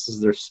Distance S. This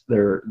is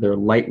their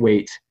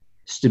lightweight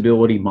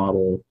stability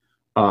model.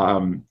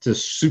 It's a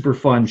super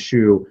fun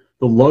shoe.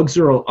 The lugs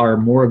are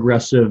more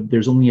aggressive.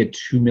 There's only a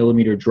 2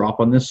 millimeter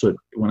drop on this. So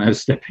when I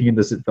was stepping in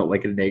this, it felt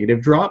like a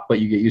negative drop, but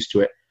you get used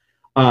to it.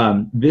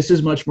 This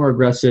is much more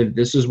aggressive.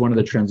 This is one of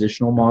the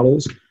transitional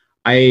models.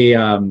 I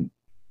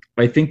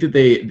think that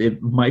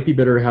it might be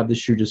better to have the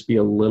shoe just be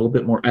a little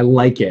bit more. I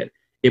like it.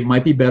 It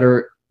might be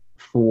better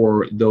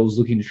for those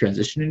looking to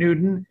transition to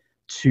Newton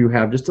to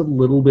have just a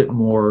little bit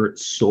more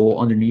sole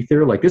underneath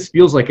there. Like, this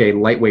feels like a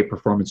lightweight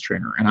performance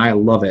trainer, and I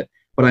love it.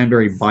 But I'm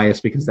very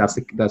biased because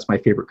that's my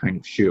favorite kind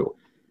of shoe.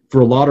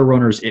 For a lot of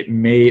runners, it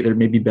may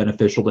be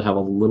beneficial to have a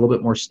little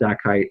bit more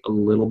stack height, a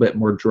little bit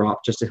more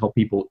drop, just to help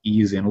people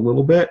ease in a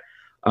little bit.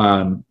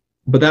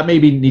 But that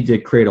maybe need to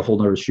create a whole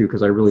nother shoe,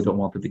 because I really don't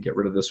want them to get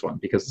rid of this one,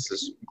 because this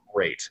is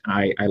great.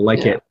 And I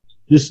like it.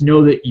 Just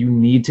know that you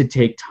need to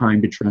take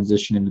time to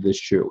transition into this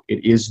shoe.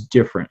 It is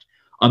different.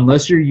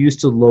 Unless you're used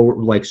to lower,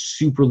 like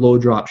super low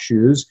drop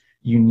shoes,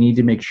 you need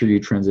to make sure you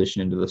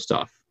transition into the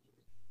stuff.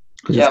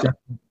 Because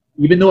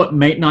even though it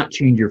might not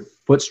change your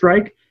foot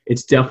strike,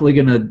 it's definitely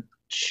going to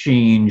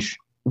change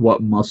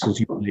what muscles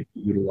you might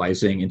be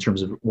utilizing in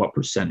terms of what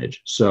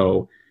percentage.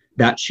 So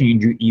that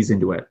change, you ease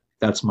into it.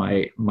 That's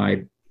my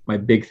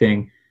big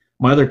thing.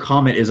 My other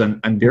comment is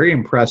I'm very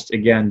impressed,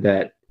 again,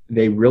 that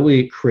they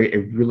really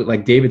create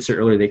like David said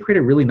earlier, they create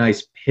a really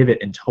nice pivot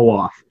and toe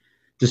off,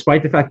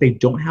 despite the fact they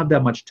don't have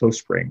that much toe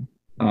spring.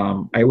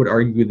 I would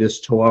argue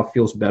this toe off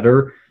feels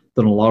better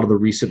than a lot of the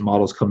recent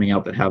models coming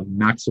out that have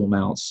maximal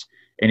mounts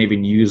and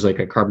even use like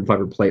a carbon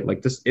fiber plate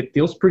like this. It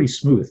feels pretty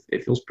smooth.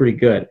 It feels pretty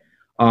good.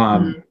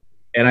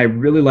 And I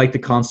really like the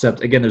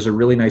concept. Again, there's a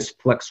really nice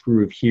flex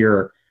groove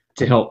here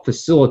to help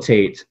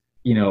facilitate,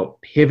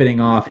 pivoting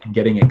off and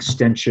getting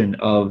extension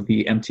of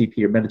the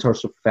MTP or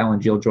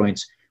metatarsophalangeal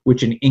joints,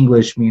 which in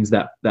English means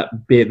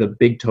the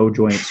big toe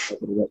joints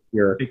right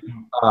here.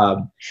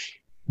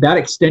 That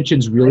extension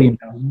is really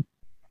important.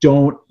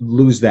 Don't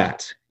lose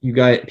that.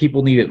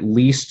 People need at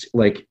least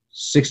like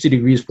 60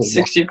 degrees for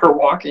 60 for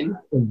walking.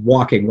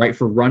 Walking, right?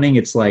 For running,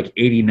 it's like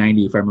 80,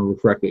 90, if I remember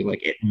correctly,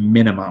 like at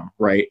minimum,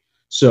 right?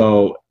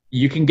 So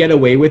you can get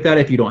away with that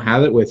if you don't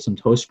have it with some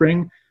toe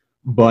spring,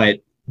 but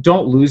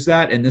don't lose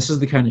that. And this is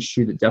the kind of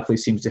shoe that definitely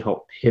seems to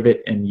help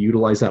pivot and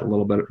utilize that a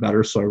little bit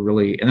better. So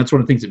and that's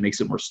one of the things that makes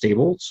it more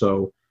stable.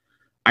 So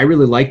I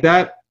really like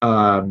that.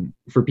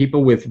 For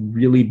people with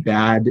really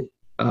bad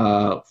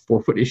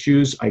forefoot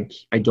issues,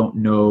 I don't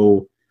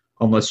know,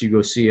 unless you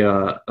go see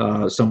a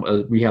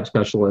rehab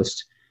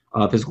specialist,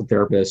 physical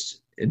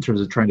therapist, in terms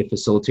of trying to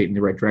facilitate in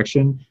the right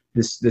direction.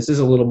 This is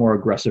a little more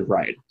aggressive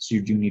ride, so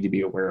you do need to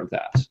be aware of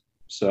that.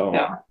 So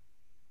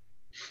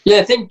yeah,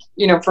 I think,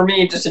 for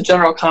me, just a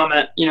general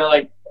comment,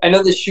 like I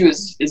know this shoe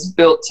is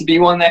built to be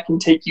one that can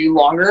take you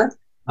longer.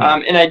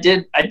 And I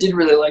did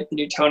really like the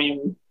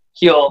Newtonium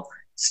heel,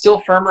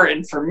 still firmer.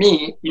 And for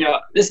me,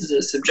 this is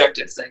a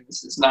subjective thing.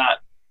 This is not,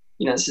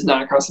 this is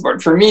not across the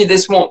board. For me,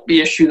 this won't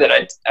be a shoe that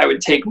I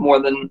would take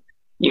more than,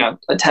 a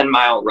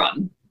 10-mile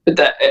run. But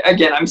that,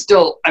 again,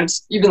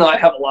 even though I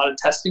have a lot of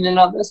testing in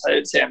on this, I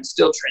would say I'm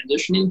still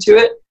transitioning to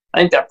it. I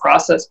think that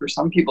process for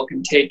some people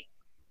can take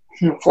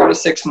 4 to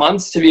 6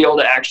 months to be able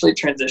to actually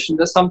transition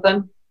to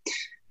something.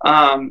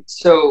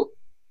 So,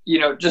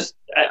 I'd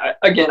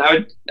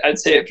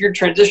say if you're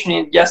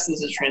transitioning, yes,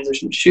 this is a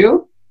transition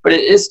shoe, but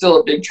it is still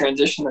a big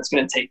transition that's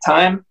going to take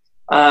time.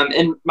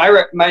 And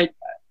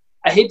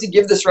I hate to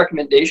give this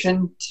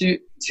recommendation to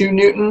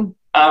Newton,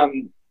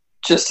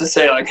 just to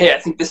say like, hey, I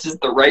think this is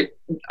the right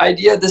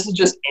idea. This is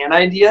just an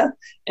idea.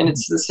 And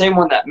it's the same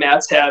one that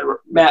Matt said,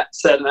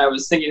 and I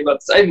was thinking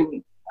about this. I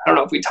don't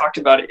know if we talked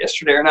about it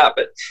yesterday or not,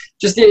 but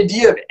just the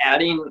idea of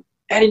adding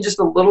just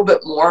a little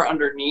bit more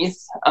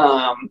underneath.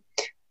 I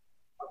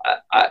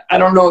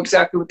don't know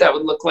exactly what that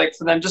would look like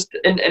for them, just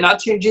and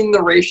not changing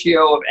the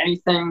ratio of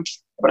anything,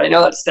 but I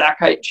know that stack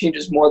height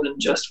changes more than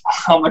just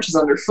how much is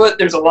underfoot.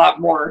 There's a lot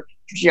more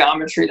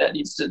geometry that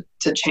needs to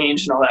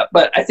change and all that.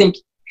 But I think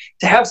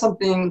to have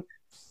something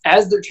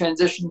as their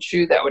transition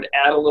shoe that would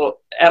add a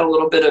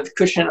little bit of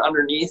cushion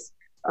underneath,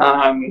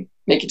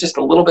 make it just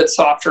a little bit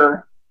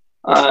softer,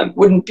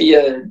 wouldn't be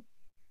a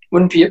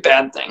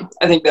bad thing.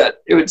 I think that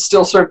it would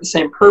still serve the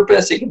same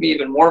purpose. It could be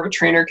even more of a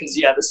trainer because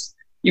this,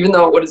 even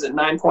though,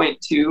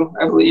 9.2,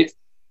 I believe,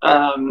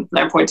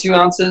 9.2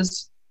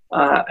 ounces.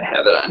 I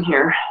have it on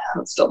here.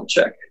 Let's double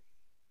check.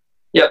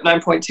 Yep,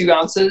 9.2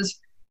 ounces.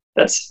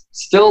 That's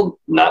still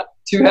not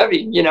too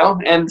heavy, and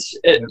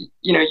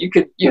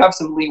you have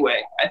some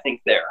leeway, I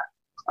think, there,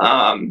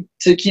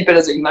 to keep it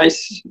as a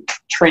nice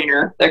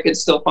trainer that could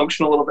still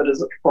function a little bit as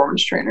a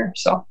performance trainer.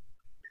 So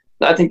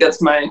I think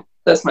that's my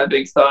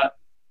big thought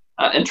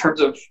in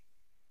terms of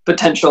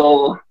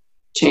potential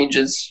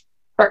changes,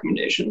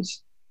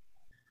 recommendations.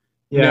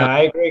 Yeah,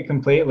 I agree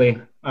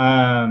completely.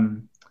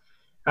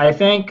 I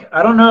think,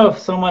 I don't know if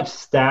so much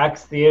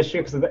stacks the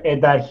issue because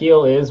that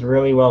heel is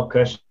really well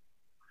cushioned.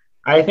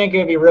 I think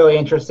it'd be really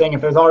interesting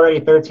if there's already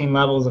 13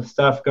 levels of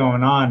stuff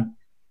going on,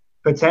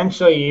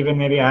 potentially even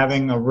maybe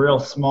having a real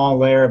small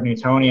layer of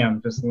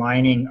Newtonium just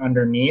lining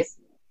underneath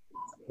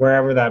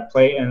wherever that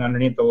plate and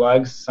underneath the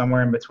lugs,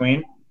 somewhere in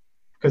between,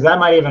 because that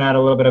might even add a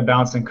little bit of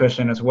bounce and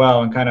cushion as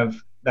well and kind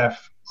of that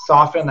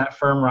soften that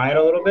firm ride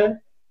a little bit.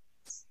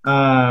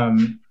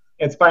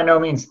 It's by no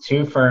means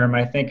too firm.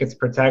 I think it's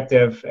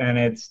protective and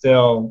it's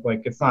still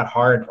it's not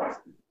hard,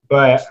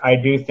 but I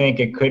do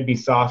think it could be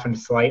softened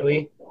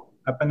slightly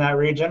up in that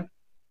region.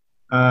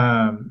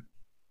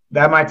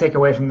 That might take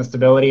away from the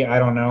stability. I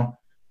don't know.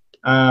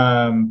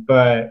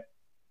 But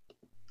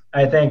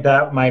I think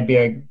that might be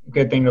a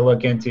good thing to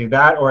look into,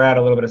 that or add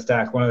a little bit of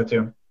stack, one of the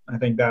two. I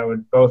think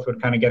both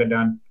would kind of get it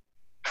done.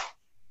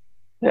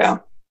 Yeah.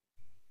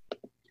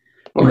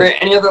 Well, great.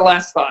 Any other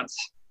last thoughts?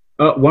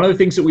 One of the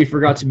things that we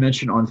forgot to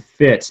mention on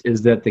Fit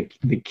is that the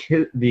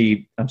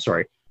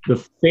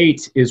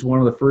Fate is one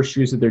of the first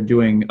shoes that they're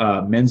doing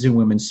men's and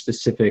women's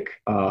specific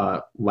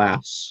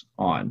lasts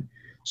on.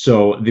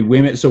 So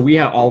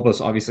all of us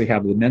obviously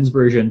have the men's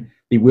version.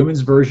 The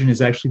women's version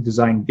is actually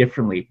designed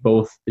differently.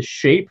 Both the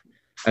shape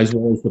as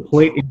well as the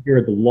plate in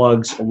here, the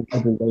lugs, a lot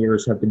of the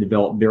layers have been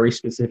developed very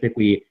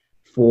specifically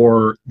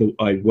for the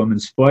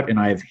woman's foot. And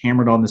I have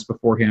hammered on this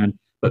beforehand,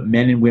 but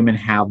men and women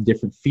have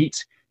different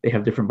feet. They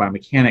have different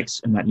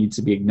biomechanics, and that needs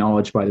to be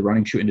acknowledged by the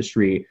running shoe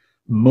industry.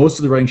 Most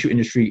of the running shoe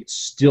industry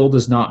still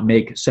does not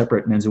make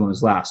separate men's and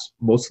women's lasts.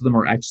 Most of them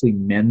are actually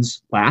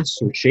men's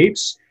lasts or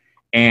shapes,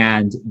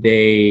 and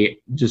they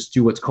just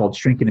do what's called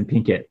shrink it and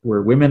pink it,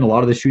 where women, a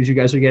lot of the shoes you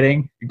guys are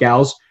getting,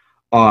 gals,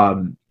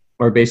 are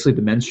basically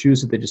the men's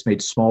shoes that they just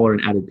made smaller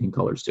and added pink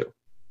colors to.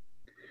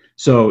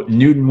 So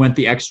Newton went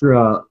the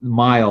extra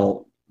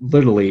mile,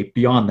 literally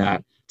beyond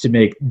that, to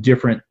make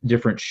different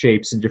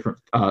shapes and different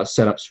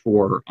setups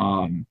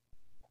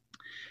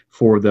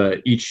for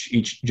the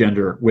each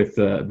gender with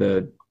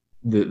the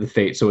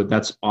Fate. So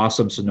that's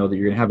awesome to know that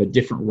you're gonna have a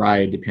different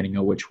ride depending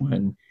on which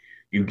one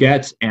you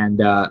get.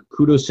 And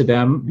kudos to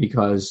them,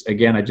 because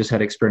again, I just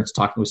had experience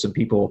talking with some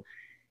people.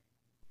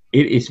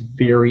 It is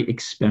very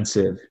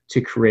expensive to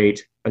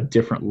create a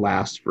different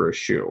last for a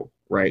shoe,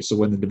 right? So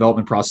when the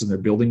development process and they're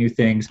building new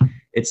things,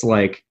 it's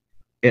like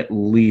at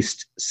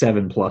least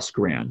 $7+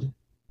 grand.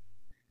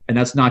 And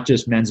that's not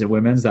just men's and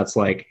women's. That's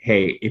like,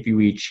 hey, if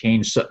we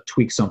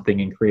tweak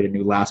something and create a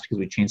new last because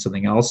we changed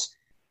something else,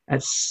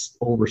 that's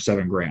over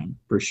 $7 grand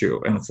per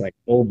shoe. And it's like,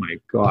 oh my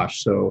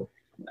gosh. So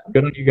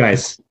good on you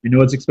guys. I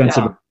know it's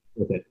expensive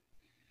with it.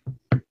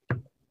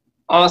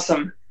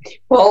 Awesome.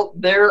 Well,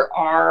 there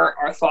are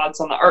our thoughts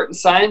on the art and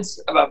science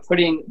about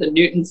putting the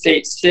Newton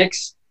Fate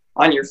 6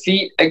 on your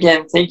feet.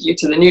 Again, thank you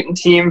to the Newton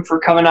team for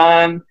coming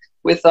on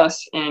with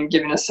us and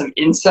giving us some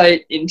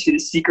insight into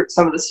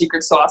some of the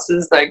secret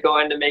sauces that go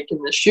into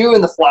making the shoe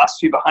and the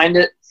philosophy behind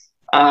it.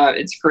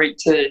 It's great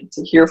to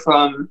hear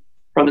from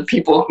the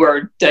people who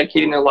are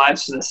dedicating their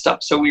lives to this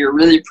stuff. So we are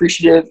really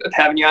appreciative of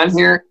having you on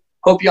here.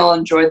 Hope you all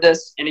enjoyed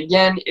this. And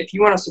again, if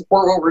you want to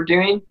support what we're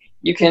doing,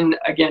 you can,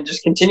 again,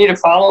 just continue to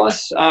follow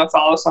us.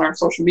 Follow us on our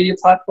social media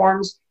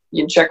platforms.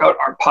 You can check out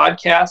our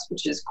podcast,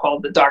 which is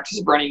called the Doctors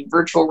of Running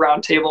Virtual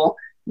Roundtable.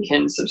 You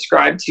can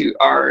subscribe to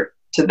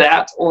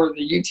that or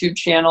the YouTube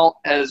channel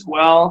as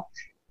well.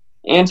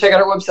 And check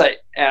out our website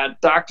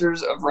at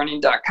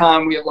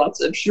doctorsofrunning.com. We have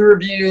lots of shoe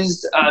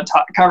reviews,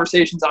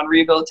 conversations on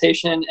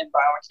rehabilitation and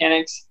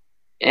biomechanics.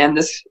 And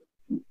this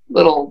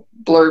little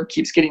blurb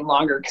keeps getting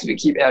longer because we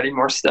keep adding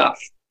more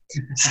stuff.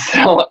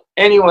 So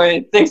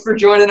anyway, thanks for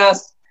joining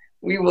us.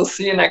 We will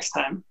see you next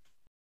time.